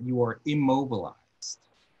huge that you are immobilized?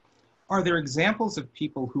 are there examples of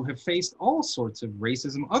people who have faced all sorts of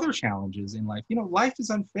racism, other challenges in life? You know, life is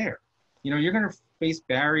unfair. You know, you're going to face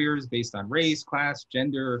barriers based on race, class,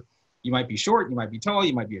 gender. You might be short, you might be tall,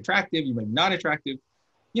 you might be attractive, you might be not attractive.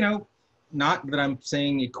 You know, not that I'm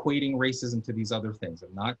saying equating racism to these other things.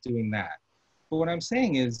 I'm not doing that. But what I'm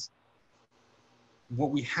saying is,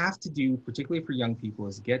 what we have to do, particularly for young people,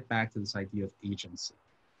 is get back to this idea of agency,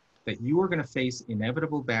 that you are going to face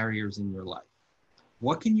inevitable barriers in your life.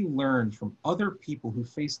 What can you learn from other people who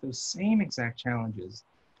face those same exact challenges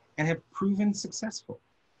and have proven successful?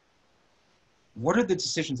 What are the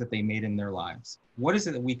decisions that they made in their lives? What is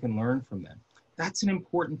it that we can learn from them? That's an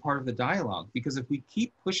important part of the dialogue, because if we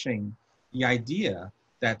keep pushing the idea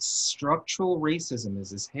that structural racism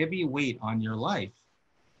is this heavy weight on your life,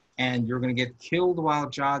 and you're going to get killed while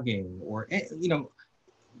jogging, or you know,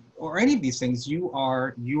 or any of these things, you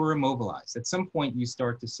are immobilized. At some point, you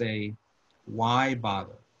start to say, why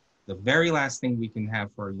bother? The very last thing we can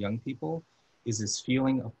have for our young people is this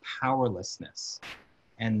feeling of powerlessness.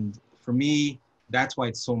 And for me, that's why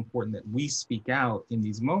it's so important that we speak out in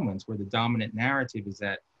these moments where the dominant narrative is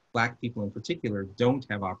that Black people in particular don't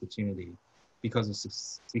have opportunity because of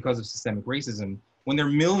systemic racism, when there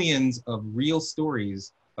are millions of real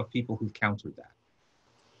stories of people who've countered that.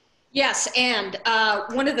 Yes, and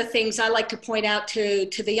one of the things I like to point out to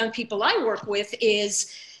the young people I work with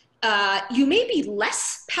is you may be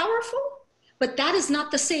less powerful, but that is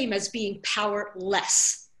not the same as being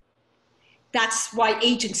powerless. That's why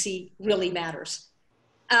agency really matters.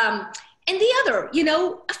 And the other, you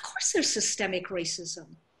know, of course there's systemic racism.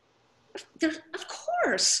 Of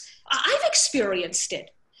course, I've experienced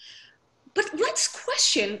it. But let's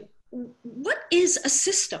question, what is a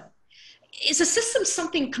system? Is a system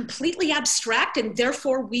something completely abstract and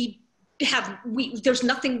therefore there's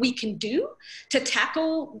nothing we can do to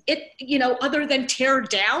tackle it, you know, other than tear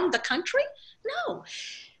down the country? No.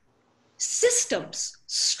 Systems,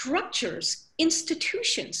 structures,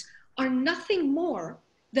 institutions are nothing more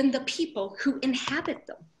than the people who inhabit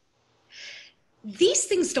them. These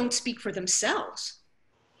things don't speak for themselves.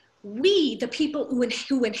 We, the people who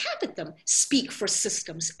inhabit them, speak for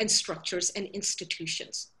systems and structures and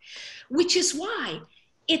institutions, which is why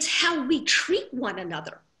it's how we treat one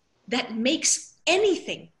another that makes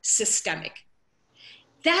anything systemic.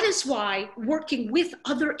 That is why working with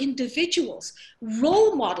other individuals,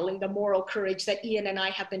 role modeling the moral courage that Ian and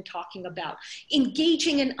I have been talking about,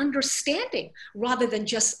 engaging in understanding rather than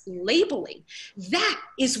just labeling, that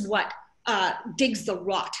is what digs the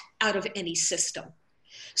rot out of any system.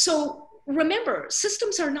 So remember,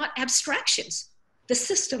 systems are not abstractions. The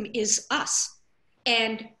system is us.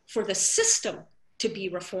 And for the system to be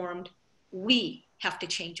reformed, we have to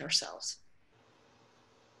change ourselves.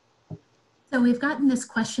 So we've gotten this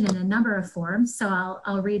question in a number of forms, so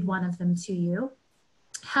I'll read one of them to you.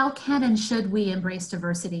 How can and should we embrace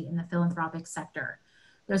diversity in the philanthropic sector?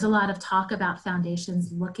 There's a lot of talk about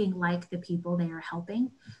foundations looking like the people they are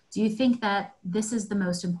helping. Do you think that this is the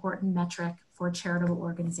most important metric for charitable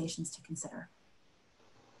organizations to consider?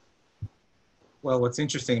 Well, what's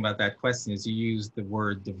interesting about that question is you use the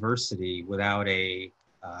word diversity without an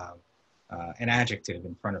adjective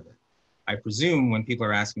in front of it. I presume when people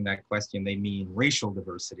are asking that question, they mean racial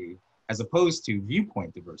diversity as opposed to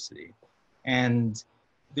viewpoint diversity. And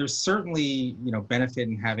there's certainly, you know, benefit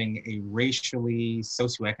in having a racially,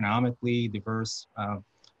 socioeconomically diverse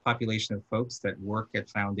population of folks that work at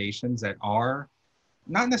foundations that are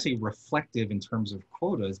not necessarily reflective in terms of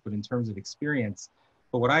quotas, but in terms of experience.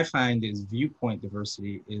 But what I find is viewpoint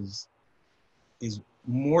diversity is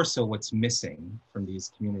more so what's missing from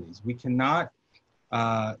these communities. We cannot,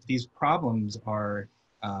 these problems are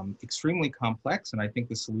extremely complex, and I think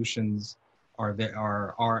the solutions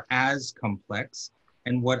are as complex.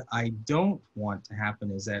 And what I don't want to happen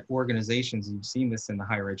is that organizations, you've seen this in the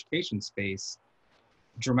higher education space,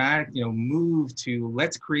 move to,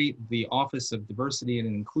 let's create the Office of Diversity and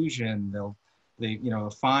Inclusion. They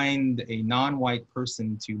find a non-white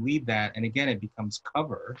person to lead that, and again, it becomes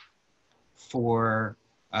cover for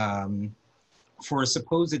a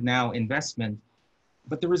supposed now investment,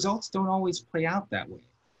 but the results don't always play out that way.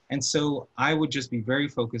 And so I would just be very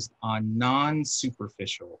focused on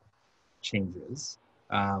non-superficial changes,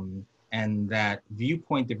 and that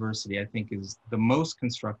viewpoint diversity, I think, is the most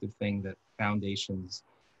constructive thing that foundations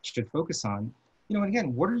should focus on. You know, and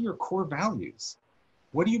again, what are your core values?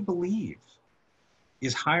 What do you believe?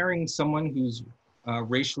 Is hiring someone who's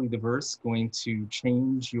racially diverse going to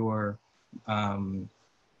change your,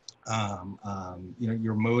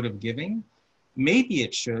 your mode of giving? Maybe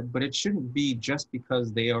it should, but it shouldn't be just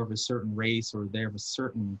because they are of a certain race or they're of a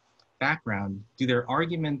certain background. Do their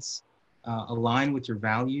arguments align with your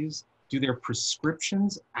values? Do their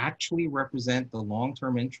prescriptions actually represent the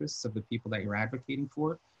long-term interests of the people that you're advocating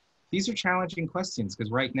for? These are challenging questions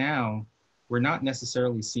because right now, we're not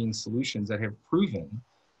necessarily seeing solutions that have proven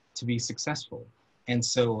to be successful. And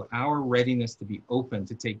so our readiness to be open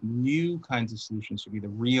to take new kinds of solutions should be the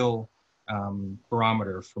real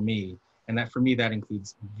barometer for me. And that for me, that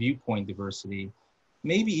includes viewpoint diversity,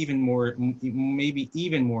 maybe even more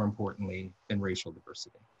importantly than racial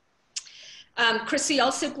diversity. Chrissy,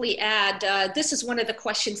 I'll simply add, this is one of the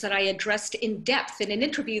questions that I addressed in depth in an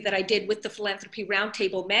interview that I did with the Philanthropy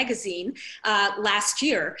Roundtable magazine last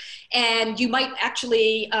year. And you might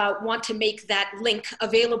actually want to make that link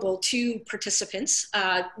available to participants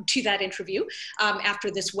to that interview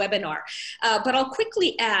after this webinar. But I'll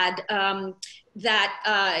quickly add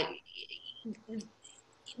that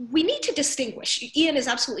we need to distinguish. Ian is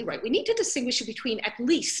absolutely right. We need to distinguish between at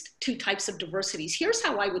least two types of diversities. Here's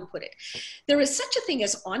how I would put it. There is such a thing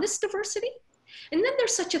as honest diversity, and then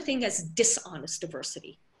there's such a thing as dishonest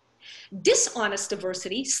diversity. Dishonest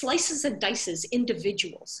diversity slices and dices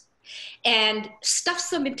individuals and stuffs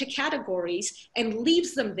them into categories and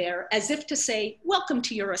leaves them there as if to say, welcome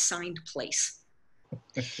to your assigned place.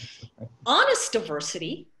 Honest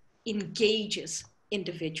diversity engages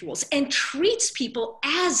individuals and treats people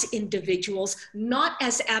as individuals, not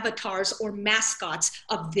as avatars or mascots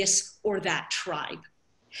of this or that tribe.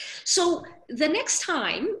 So the next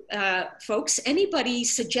time, folks, anybody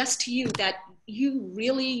suggests to you that you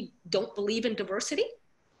really don't believe in diversity,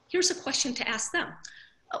 here's a question to ask them.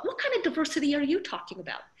 What kind of diversity are you talking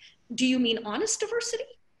about? Do you mean honest diversity,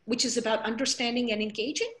 which is about understanding and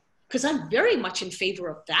engaging? Because I'm very much in favor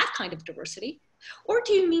of that kind of diversity. Or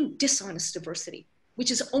do you mean dishonest diversity,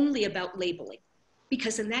 which is only about labeling?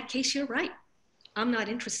 Because in that case, you're right. I'm not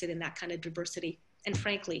interested in that kind of diversity. And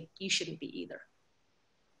frankly, you shouldn't be either.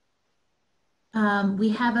 We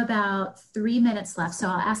have about 3 minutes left, so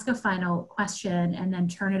I'll ask a final question and then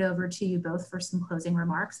turn it over to you both for some closing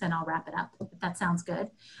remarks, and I'll wrap it up, if that sounds good.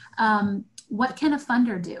 What can a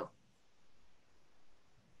funder do?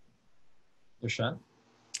 Rashad?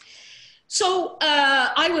 So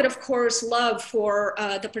I would, of course, love for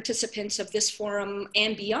the participants of this forum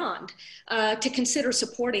and beyond to consider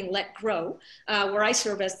supporting Let Grow, where I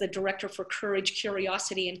serve as the Director for Courage,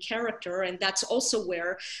 Curiosity, and Character. And that's also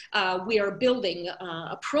where we are building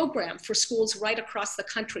a program for schools right across the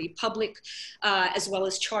country, public as well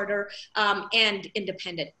as charter and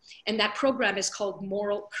independent. And that program is called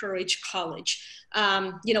Moral Courage College.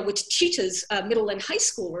 Which teaches middle and high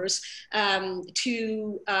schoolers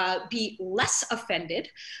to be less offended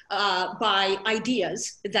by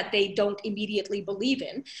ideas that they don't immediately believe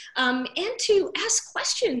in, and to ask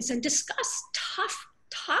questions and discuss tough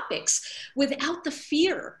topics without the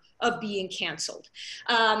fear of being canceled.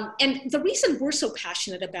 And the reason we're so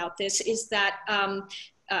passionate about this is that,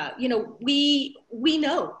 we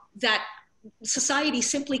know that society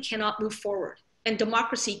simply cannot move forward, and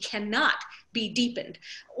democracy cannot be deepened,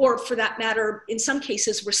 or for that matter, in some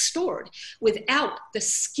cases restored, without the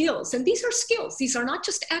skills. And these are skills. These are not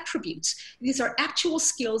just attributes. These are actual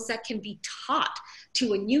skills that can be taught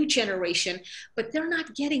to a new generation, but they're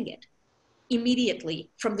not getting it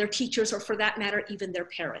immediately from their teachers, or for that matter, even their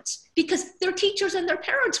parents, because their teachers and their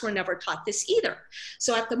parents were never taught this either.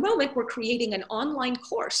 So at the moment, we're creating an online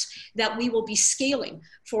course that we will be scaling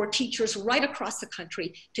for teachers right across the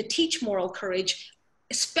country to teach moral courage,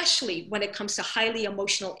 especially when it comes to highly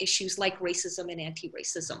emotional issues like racism and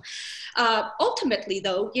anti-racism. Ultimately,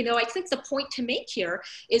 though, I think the point to make here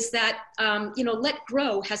is that, Let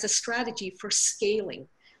Grow has a strategy for scaling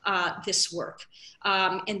this work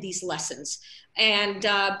and these lessons. And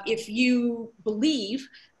if you believe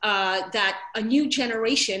that a new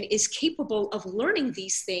generation is capable of learning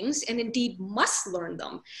these things, and indeed must learn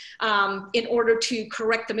them in order to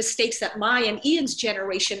correct the mistakes that my and Ian's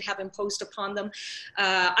generation have imposed upon them,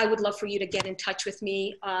 I would love for you to get in touch with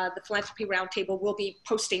me. The Philanthropy Roundtable will be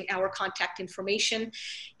posting our contact information,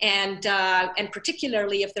 and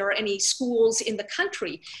particularly if there are any schools in the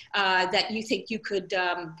country that you think you could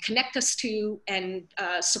connect us to and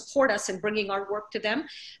support us in bringing our work to them,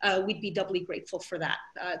 we'd be doubly grateful for that.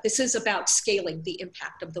 This is about scaling the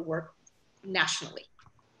impact of the work nationally.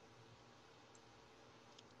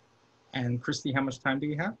 And Christy, how much time do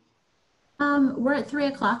we have? We're at 3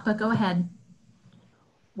 o'clock, but go ahead.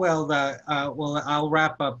 Well, I'll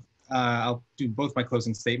wrap up. I'll do both my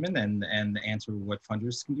closing statement and answer what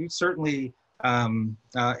funders can do. Certainly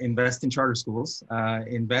invest in charter schools,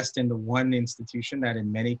 invest in the one institution that in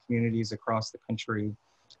many communities across the country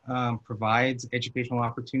provides educational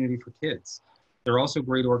opportunity for kids. There are also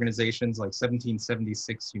great organizations like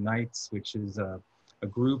 1776 Unites, which is a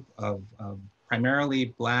group of primarily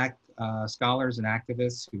Black scholars and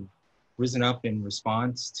activists who've risen up in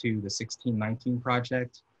response to the 1619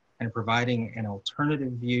 Project and providing an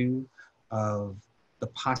alternative view of the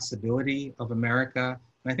possibility of America.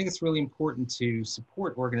 And I think it's really important to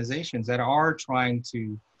support organizations that are trying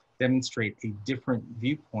to demonstrate a different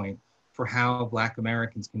viewpoint for how Black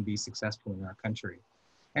Americans can be successful in our country.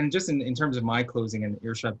 And just in terms of my closing, and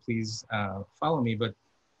Irshad, please follow me, but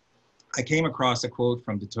I came across a quote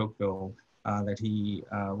from de Tocqueville that he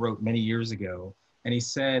wrote many years ago. And he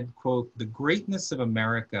said, quote, "The greatness of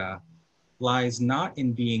America lies not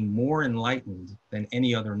in being more enlightened than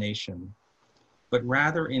any other nation, but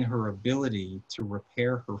rather in her ability to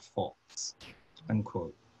repair her faults,"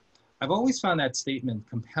 unquote. I've always found that statement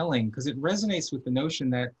compelling because it resonates with the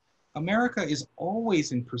notion that America is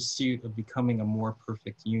always in pursuit of becoming a more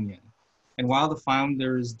perfect union. And while the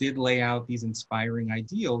founders did lay out these inspiring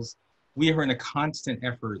ideals, we are in a constant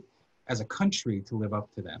effort as a country to live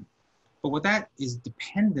up to them. But what that is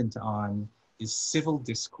dependent on is civil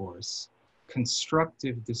discourse,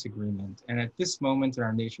 constructive disagreement. And at this moment in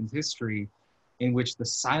our nation's history, in which the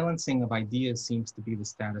silencing of ideas seems to be the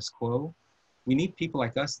status quo, we need people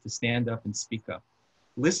like us to stand up and speak up.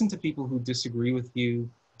 Listen to people who disagree with you.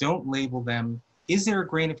 Don't label them. Is there a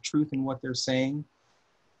grain of truth in what they're saying?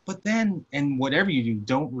 But then, and whatever you do,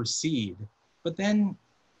 don't recede. But then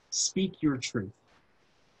speak your truth.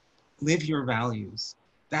 Live your values.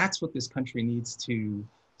 That's what this country needs to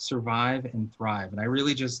survive and thrive. And I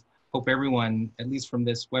really just hope everyone, at least from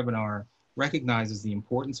this webinar, recognizes the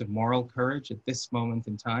importance of moral courage at this moment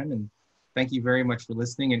in time. And thank you very much for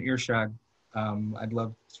listening. And Irshad, I'd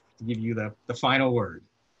love to give you the final word.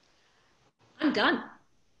 I'm done.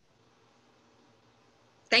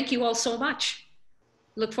 Thank you all so much.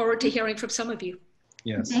 Look forward to hearing from some of you.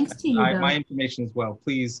 Yes, thanks to you, my information as well.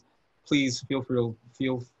 Please feel free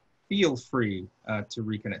to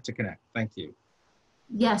reconnect, to connect. Thank you.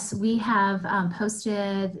 Yes, we have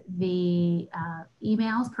posted the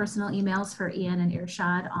emails, personal emails for Ian and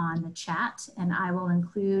Irshad on the chat, and I will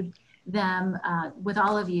include them with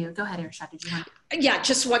all of you. Go ahead, Irshad, did you want to? Yeah,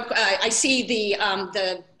 just what I see the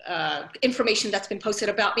information that's been posted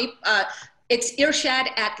about me. It's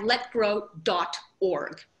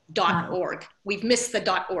irshad@letgrow.org. .org. We've missed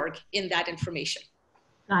the .org in that information.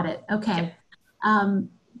 Got it. Okay.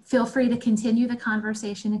 Feel free to continue the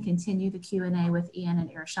conversation and continue the Q&A with Ian and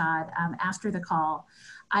Irshad after the call.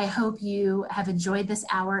 I hope you have enjoyed this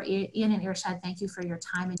hour. Ian and Irshad, thank you for your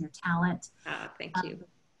time and your talent. Thank you.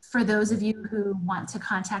 For those of you who want to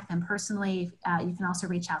contact them personally, you can also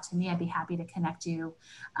reach out to me. I'd be happy to connect you.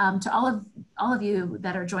 To all of you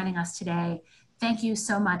that are joining us today, thank you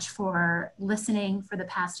so much for listening for the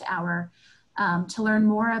past hour. To learn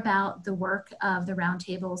more about the work of the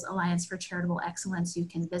Roundtable's Alliance for Charitable Excellence, you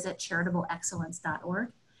can visit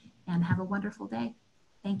charitableexcellence.org, and have a wonderful day.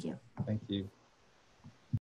 Thank you. Thank you.